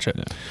you can watch it.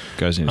 Yeah.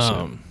 Guys need to see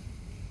it.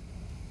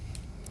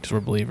 Because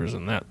we're believers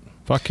in that.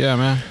 Fuck yeah,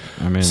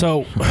 man.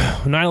 So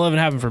 9/11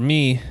 happened for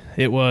me.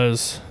 It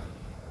was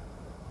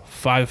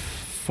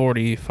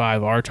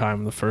 5:45 our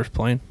time, the first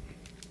plane.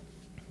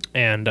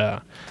 And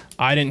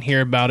I didn't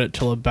hear about it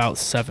till about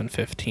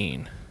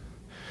 7:15.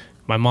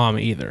 My mom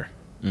either.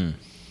 Okay.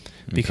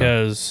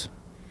 Because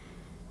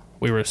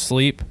we were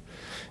asleep,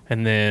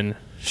 and then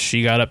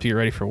she got up to get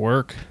ready for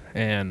work,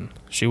 and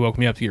she woke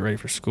me up to get ready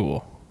for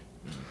school.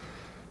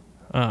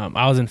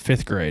 I was in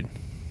 5th grade,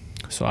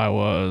 so I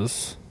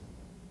was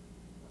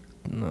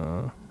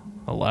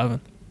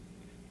 11,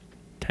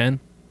 10,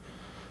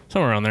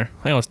 somewhere around there.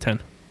 I think I was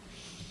 10.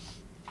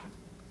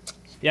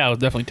 Yeah, I was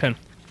definitely 10,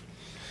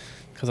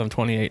 because I'm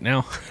 28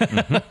 now.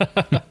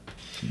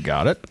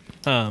 Got it.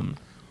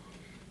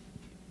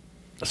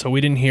 So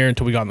we didn't hear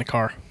until we got in the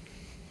car,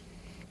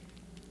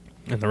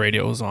 and the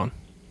radio was on.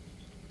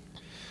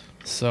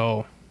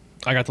 So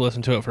I got to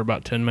listen to it for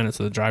about 10 minutes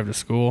of the drive to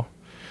school,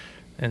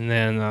 and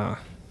then I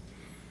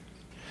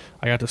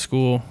got to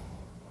school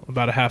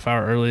about a half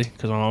hour early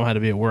because my mom had to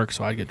be at work,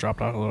 so I'd get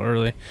dropped off a little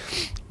early.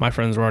 My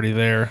friends were already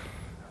there,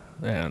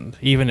 and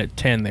even at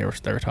 10, they were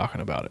talking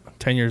about it.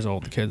 10 years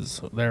old, the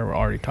kids there were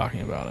already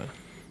talking about it.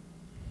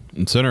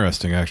 It's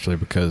interesting, actually,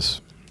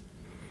 because...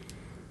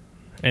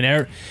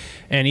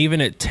 And even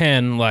at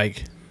 10,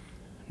 like,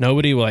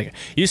 nobody, like, it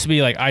used to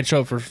be, like, I'd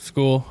show up for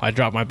school, I'd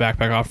drop my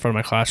backpack off in front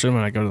of my classroom,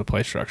 and I'd go to the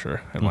play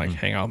structure and, like,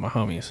 hang out with my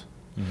homies.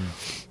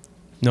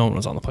 No one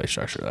was on the play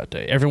structure that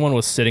day. Everyone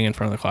was sitting in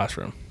front of the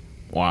classroom.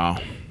 Wow.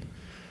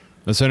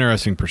 That's an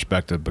interesting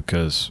perspective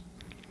because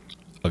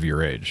of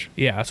your age.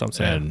 Yeah, that's what I'm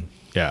saying. And,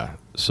 yeah,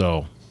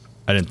 so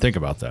I didn't think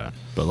about that.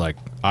 But, like,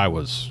 I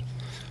was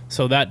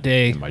So that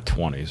day... in my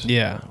 20s.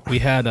 Yeah, we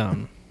had,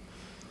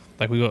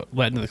 like, we got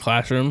let into the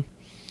classroom,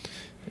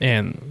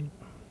 and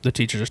the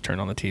teacher just turned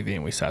on the TV,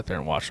 and we sat there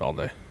and watched all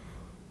day.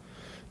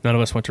 None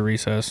of us went to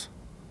recess.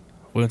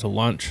 We went to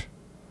lunch,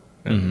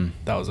 and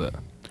that was it.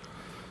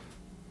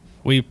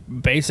 We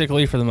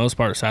basically, for the most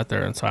part, sat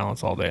there in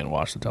silence all day and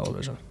watched the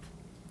television.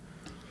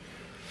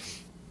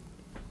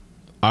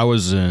 I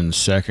was in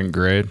 2nd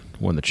grade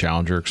when the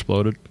Challenger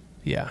exploded,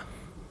 Yeah,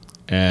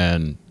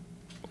 and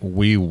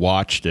we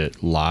watched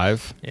it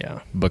live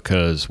yeah.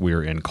 because we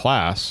were in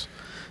class,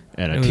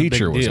 and It a was a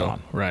teacher big was deal.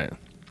 on Right.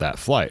 that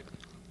flight.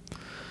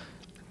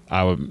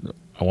 I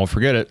won't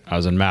forget it. I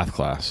was in math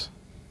class.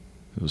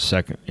 It was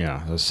second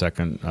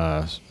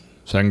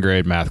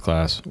grade math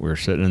class. We were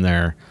sitting in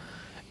there,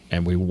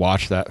 and we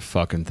watched that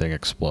fucking thing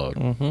explode.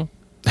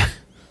 Mm-hmm.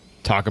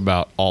 Talk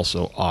about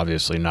also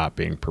obviously not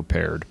being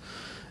prepared.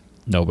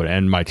 Nobody,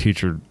 and my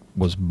teacher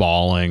was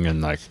bawling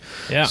and like,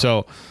 Yeah.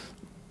 So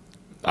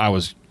I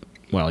was,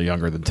 well,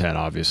 younger than 10,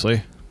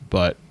 obviously,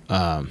 but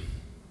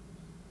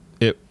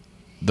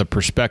the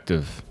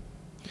perspective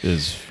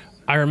is.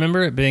 I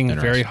remember it being very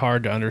Interesting.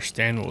 hard to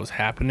understand what was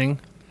happening,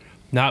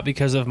 not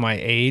because of my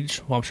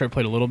age. Well, I'm sure I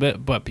played a little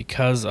bit, but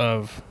because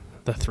of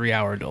the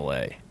 3-hour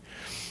delay.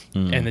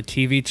 And the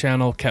TV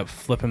channel kept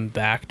flipping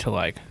back to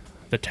like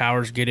the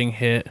towers getting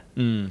hit,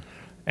 and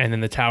then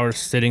the towers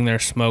sitting there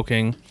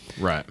smoking,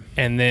 Right.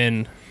 and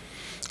then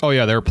Oh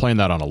yeah, they were playing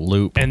that on a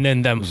loop. them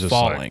was just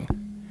falling,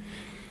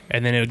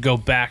 and then it would go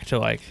back to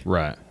like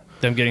Right.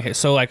 them getting hit.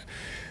 So like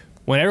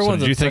when So everyone's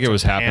did you in think such it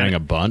was happening panic- a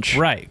bunch?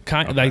 right?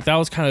 Okay. Like that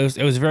was kind of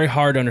it was very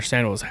hard to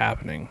understand what was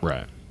happening.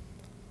 Right.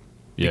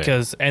 Yeah.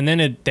 Because and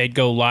then they'd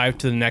go live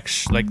to the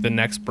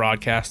next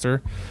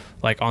broadcaster,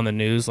 like on the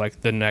news,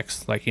 like the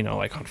next, like, you know,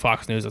 like on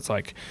Fox News, it's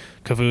like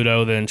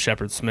Cavuto, then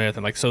Shepard Smith,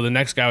 and like so the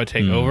next guy would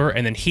take over,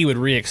 and then he would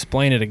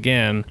re-explain it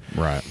again.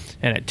 Right.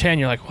 And at 10,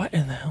 you're like, what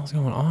in the hell's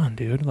going on,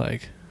 dude?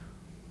 Like,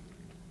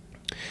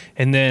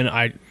 and then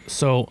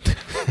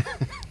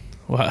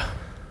what?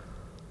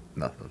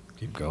 Nothing.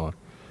 Keep going.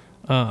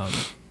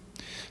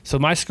 So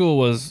my school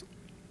was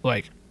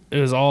like, it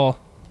was all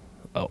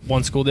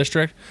one school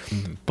district,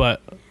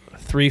 but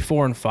 3,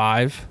 4, and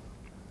 5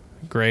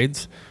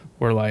 grades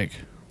were like,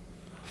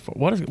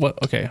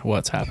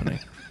 what's happening?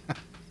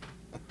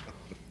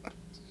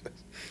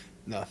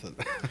 Nothing.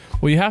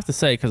 Well, you have to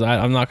say, because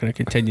I'm not going to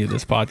continue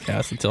this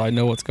podcast until I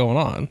know what's going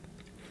on.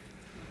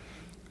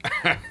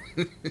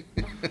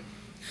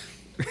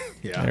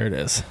 Yeah. There it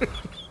is.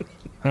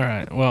 All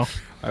right. Well,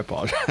 I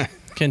apologize.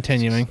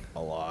 continuing.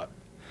 A lot.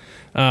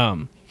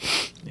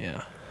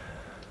 Yeah.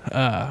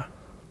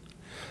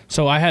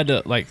 So I had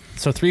to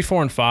 3,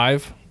 4, and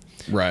 5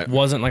 Right.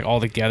 wasn't like all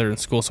together in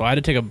school. So I had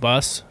to take a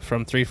bus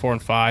from 3, 4,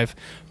 and 5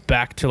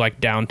 back to like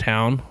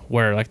downtown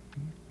where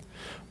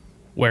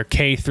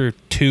K through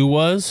 2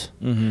 was,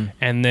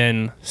 and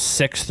then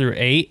 6 through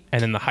 8,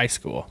 and then the high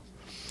school.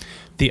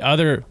 The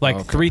other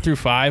 3 through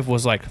 5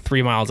 was like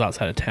 3 miles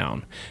outside of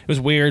town. It was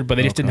weird, but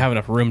they just didn't have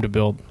enough room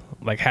to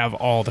have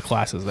all the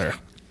classes there.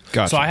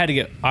 Gotcha. So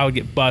I would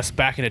get bused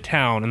back into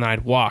town, and then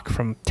I'd walk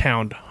from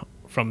town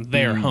from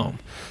there home.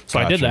 So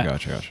I did that.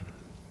 Gotcha.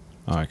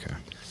 Okay.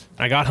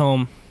 I got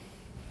home,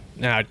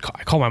 and I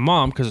called my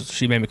mom because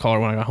she made me call her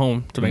when I got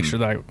home to make sure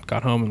that I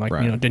got home and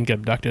Right. didn't get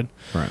abducted.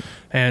 Right.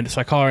 And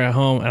so I call her at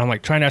home, and I'm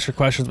like trying to ask her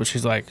questions, but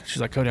she's like,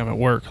 Cody, I'm at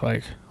work.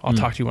 Like, I'll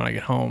talk to you when I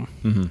get home.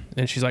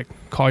 And she's like,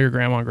 call your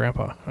grandma and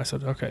grandpa. I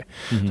said, okay.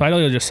 So I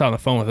literally just sat on the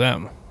phone with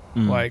them,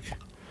 like,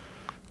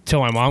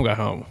 till my mom got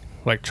home,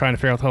 like trying to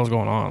figure out what the hell was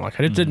going on. Like,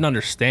 I just didn't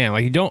understand.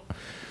 Like, you don't.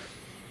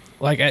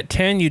 like at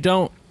 10, you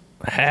don't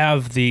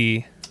have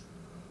the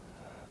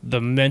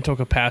mental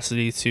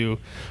capacity to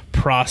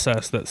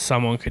process that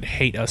someone could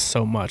hate us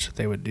so much that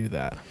they would do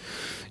that.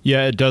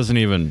 Yeah, it doesn't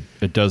even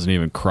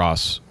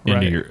cross into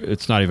Right. your.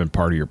 It's not even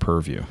part of your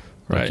purview.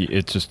 Like, Right.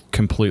 it's just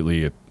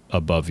completely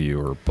above you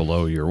or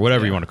below you or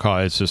whatever you Yeah. want to call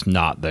it. It's just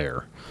not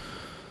there.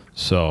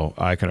 So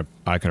I can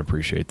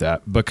appreciate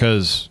that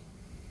because,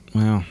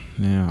 well,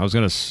 yeah, I was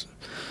gonna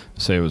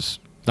say it was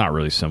not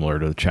really similar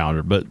to the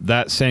Challenger, but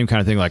that same kind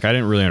of thing. Like, I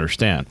didn't really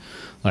understand.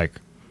 Like,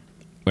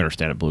 we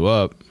understand it blew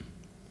up,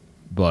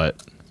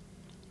 but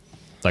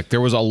like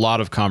there was a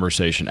lot of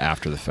conversation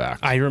after the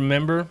fact. I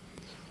remember,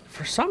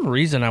 for some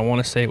reason, I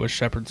want to say it was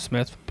Shepard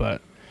Smith,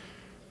 but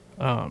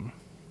I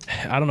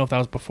don't know if that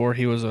was before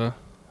he was a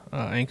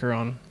anchor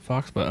on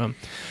Fox. But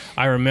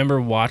I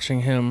remember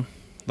watching him,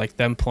 like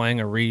them playing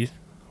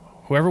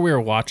whoever we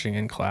were watching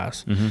in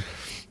class, and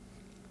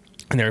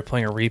they were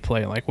playing a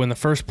replay. Like when the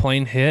first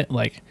plane hit,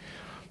 like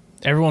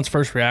everyone's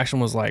first reaction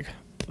was like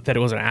that it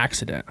was an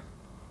accident.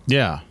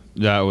 Yeah,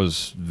 it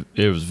was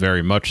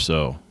very much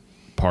so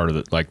part of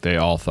it. Like they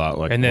all thought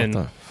like, And then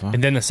what the fuck?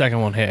 and then the second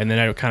one hit, and then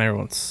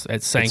it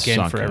sank in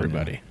sunk for in,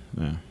 everybody.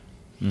 Yeah.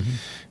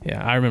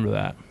 Yeah, I remember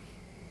that.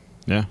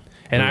 Yeah.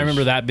 And It I was-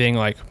 remember that being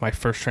like my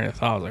first train of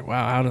thought. I was like,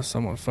 wow, how does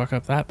someone fuck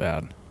up that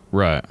bad?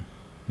 Right.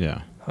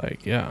 Yeah.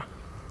 Like, yeah.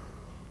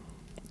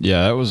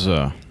 Yeah, that was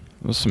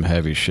some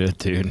heavy shit,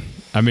 dude.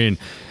 I mean,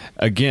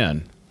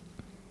 again,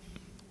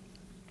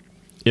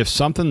 if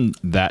something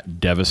that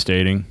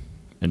devastating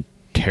and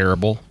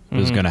terrible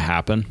is going to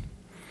happen,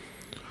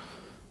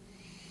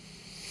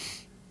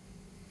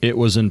 it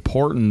was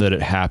important that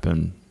it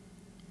happened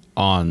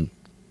on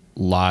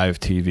live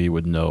TV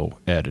with no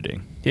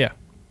editing. Yeah,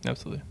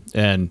 absolutely.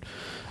 And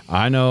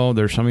I know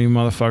there's some of you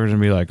motherfuckers gonna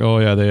be like, oh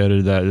yeah, they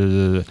edited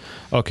that.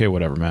 Okay,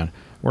 whatever, man.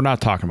 We're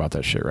not talking about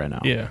that shit right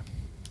now. Yeah.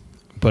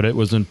 But it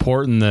was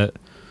important that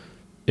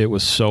it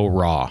was so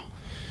raw,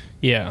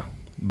 Yeah.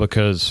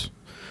 because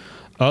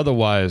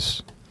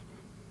otherwise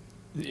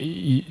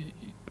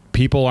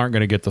people aren't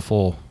going to get a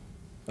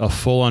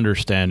full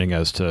understanding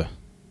as to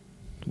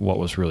what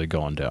was really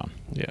going down.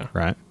 Yeah.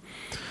 Right.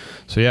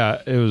 So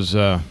yeah, it was,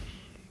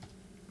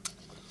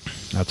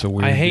 that's a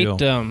weird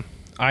deal.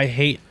 I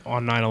hate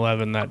on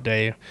 9/11 that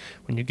day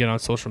when you get on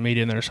social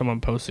media and there's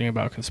someone posting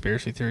about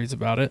conspiracy theories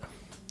about it.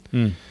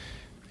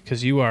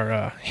 Because you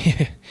are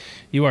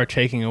you are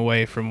taking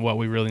away from what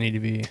we really need to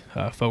be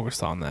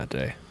focused on that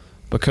day.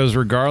 Because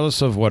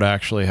regardless of what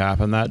actually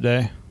happened that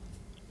day,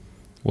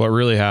 what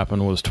really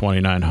happened was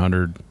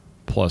 2,900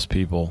 plus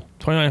people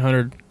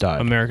 2,900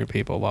 died. American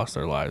people lost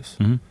their lives.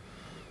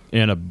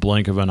 In a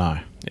blink of an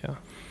eye. Yeah.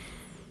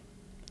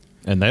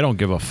 And they don't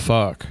give a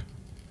fuck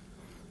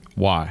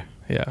why.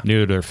 Yeah.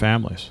 Neither do their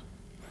families.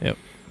 Yep.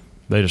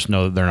 They just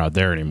know that they're not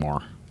there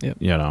anymore. Yep.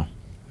 You know?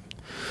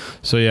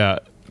 So yeah,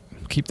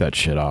 keep that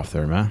shit off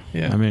there, man.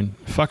 Yeah. I mean,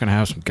 fucking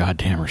have some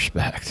goddamn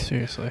respect.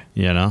 Seriously.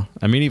 You know?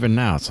 I mean, even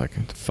now, it's like,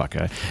 fuck.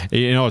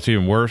 You know what's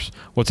even worse?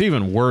 What's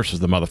even worse is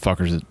the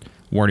motherfuckers that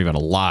weren't even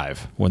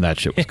alive when that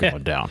shit was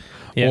going down.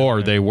 Yeah, or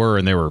right. they were,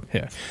 and they were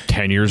Yeah.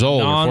 10 years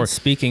old. Or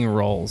Non-speaking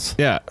roles.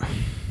 yeah.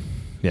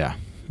 Yeah.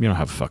 You don't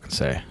have a fucking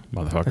say,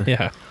 motherfucker.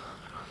 Yeah.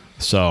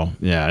 So,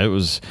 yeah, it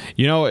was,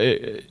 you know,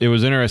 it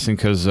was interesting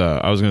because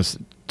I was going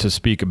to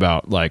speak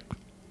about, like,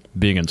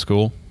 being in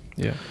school.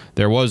 Yeah.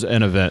 There was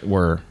an event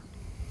where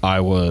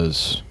I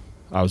was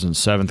in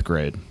 7th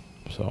grade.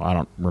 So I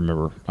don't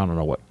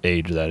know what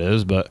age that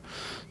is, but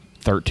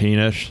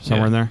 13-ish,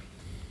 somewhere in there.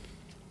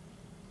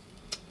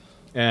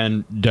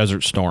 And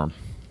Desert Storm.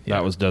 Yeah.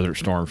 That was Desert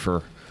Storm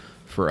for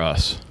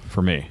us,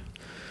 for me.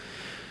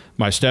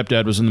 My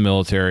stepdad was in the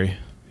military.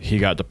 He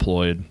got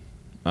deployed.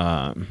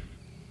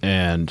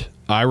 And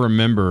I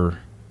remember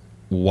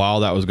while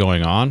that was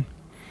going on,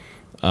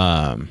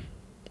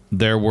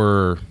 there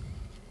were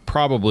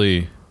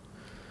probably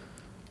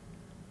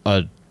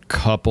a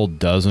couple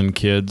dozen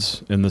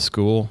kids in the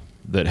school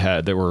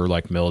that were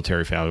like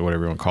military family,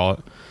 whatever you want to call it,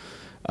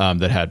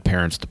 that had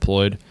parents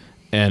deployed.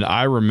 And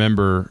I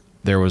remember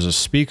there was a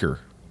speaker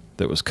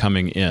that was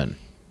coming in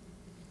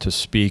to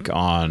speak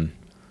on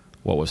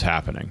what was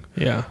happening.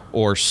 Yeah.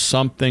 Or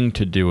something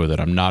to do with it.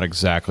 I'm not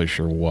exactly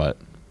sure what.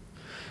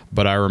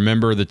 But I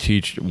remember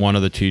one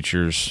of the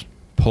teachers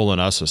pulling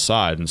us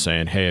aside and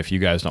saying, hey, if you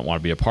guys don't want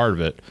to be a part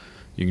of it,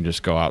 you can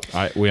just go out.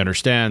 We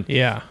understand.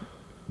 Yeah.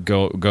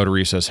 Go to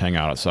recess, hang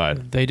out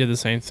outside. They did the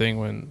same thing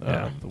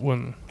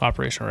when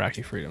Operation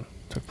Iraqi Freedom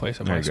took place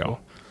at There my you go. school.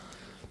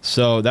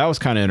 So that was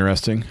kind of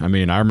interesting. I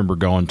mean, I remember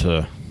going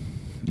to,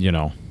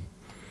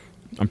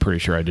 I'm pretty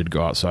sure I did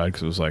go outside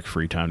because it was like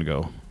free time to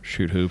go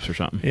shoot hoops or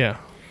something. Yeah.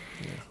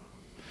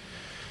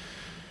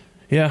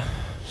 Yeah.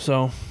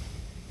 So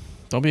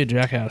don't be a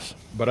jackass.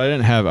 But I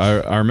didn't have,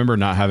 I remember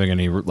not having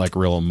any like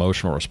real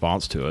emotional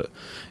response to it.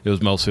 It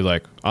was mostly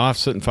like, I'll have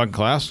to sit in fucking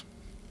class.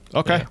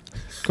 Okay, Yeah.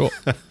 cool.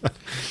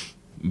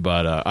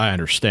 But I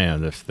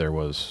understand if there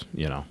was,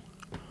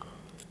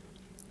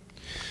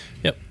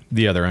 Yep.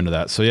 the other end of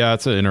that. So yeah,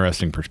 it's an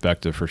interesting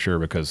perspective for sure,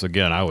 because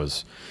again, I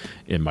was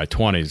in my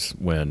 20s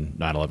when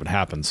 9/11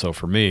 happened. So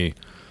for me,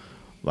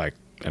 like,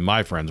 and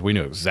my friends, we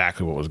knew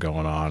exactly what was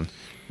going on.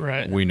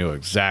 Right. We knew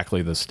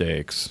exactly the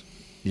stakes.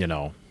 You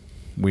know,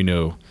 we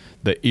knew.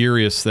 The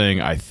eeriest thing,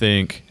 I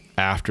think,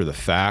 after the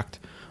fact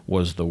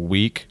was the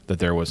week that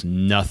there was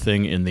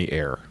nothing in the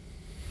air.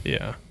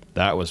 Yeah.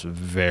 That was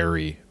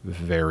very,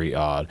 very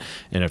odd.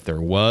 And if there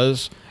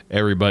was,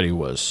 everybody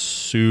was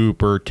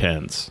super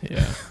tense.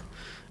 Yeah.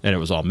 And it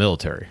was all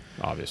military,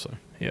 obviously.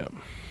 Yeah.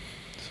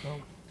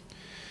 So,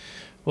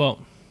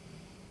 well,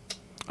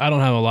 I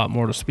don't have a lot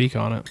more to speak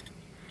on it.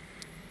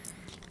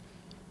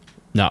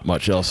 Not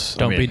much else.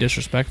 Don't be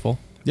disrespectful.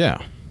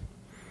 Yeah.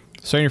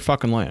 Stay in your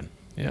fucking lane.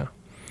 Yeah.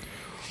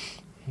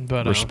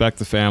 But respect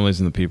the families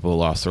and the people who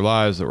lost their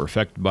lives, that were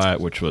affected by it,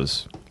 which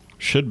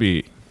should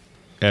be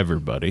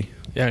everybody.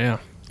 Yeah.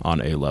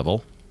 On a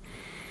level.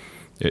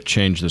 It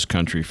changed this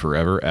country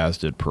forever, as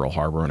did Pearl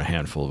Harbor and a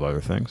handful of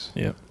other things.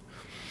 Yeah.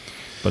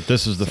 But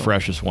this is the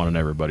freshest one in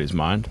everybody's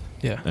mind.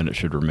 Yeah. And it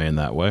should remain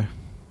that way.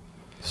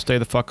 Stay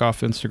the fuck off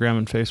Instagram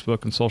and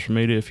Facebook and social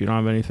media if you don't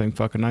have anything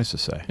fucking nice to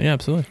say. Yeah,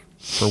 absolutely.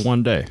 For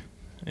one day.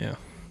 Yeah.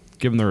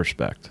 Give them the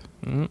respect.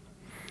 Mm-hmm.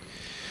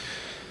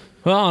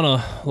 Well, on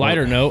a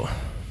lighter note,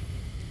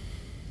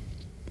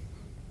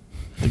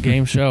 the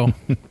game show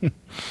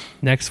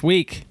next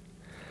week.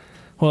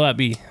 Will that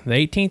be the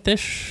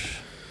 18th-ish?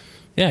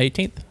 Yeah,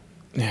 18th.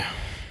 Yeah.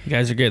 You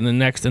guys are getting the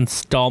next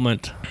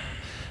installment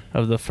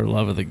of the For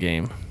Love of the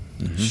Game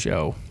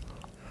show.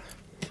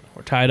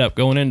 We're tied up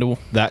going into...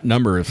 That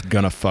number is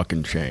going to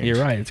fucking change. You're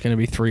right. It's going to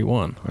be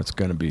 3-1. It's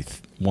going to be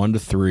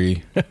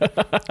 1-3.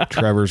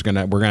 We're going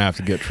to have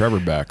to get Trevor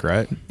back,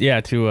 right?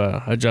 Yeah,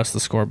 to adjust the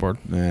scoreboard.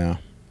 Yeah.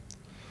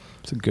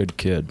 It's a good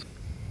kid.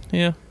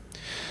 Yeah.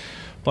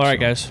 Well, all right,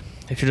 guys.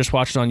 If you're just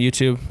watching on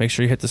YouTube, make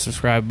sure you hit the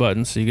subscribe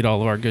button so you get all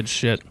of our good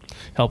shit.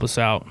 Help us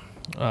out.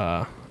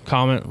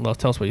 Comment.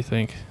 Tell us what you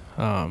think.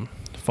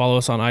 Follow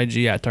us on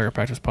IG at Target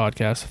Practice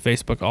Podcast.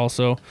 Facebook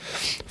also.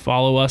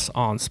 Follow us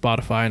on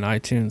Spotify and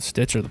iTunes,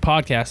 Stitcher, the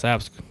podcast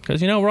apps,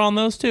 because, we're on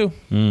those too.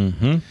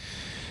 Mm-hmm.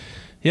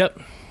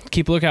 Yep.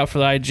 Keep a lookout for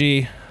the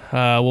IG.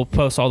 We'll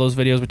post all those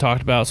videos we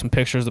talked about, some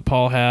pictures that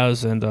Paul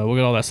has, and we'll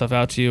get all that stuff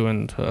out to you,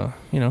 and,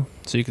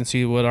 so you can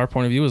see what our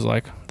point of view was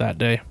like that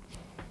day.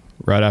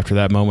 Right after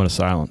that moment of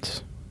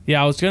silence.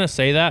 Yeah, I was going to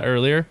say that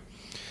earlier.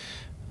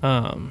 Do you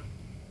want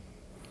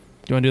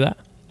to do that?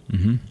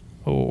 Mm-hmm.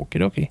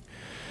 Okie dokie.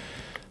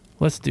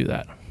 Let's do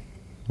that.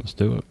 Let's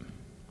do it.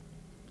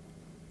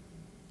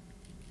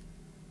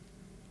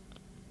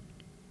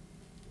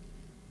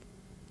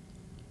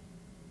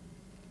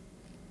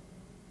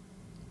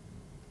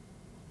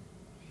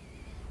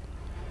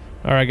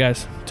 All right,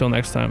 guys. Till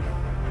next time.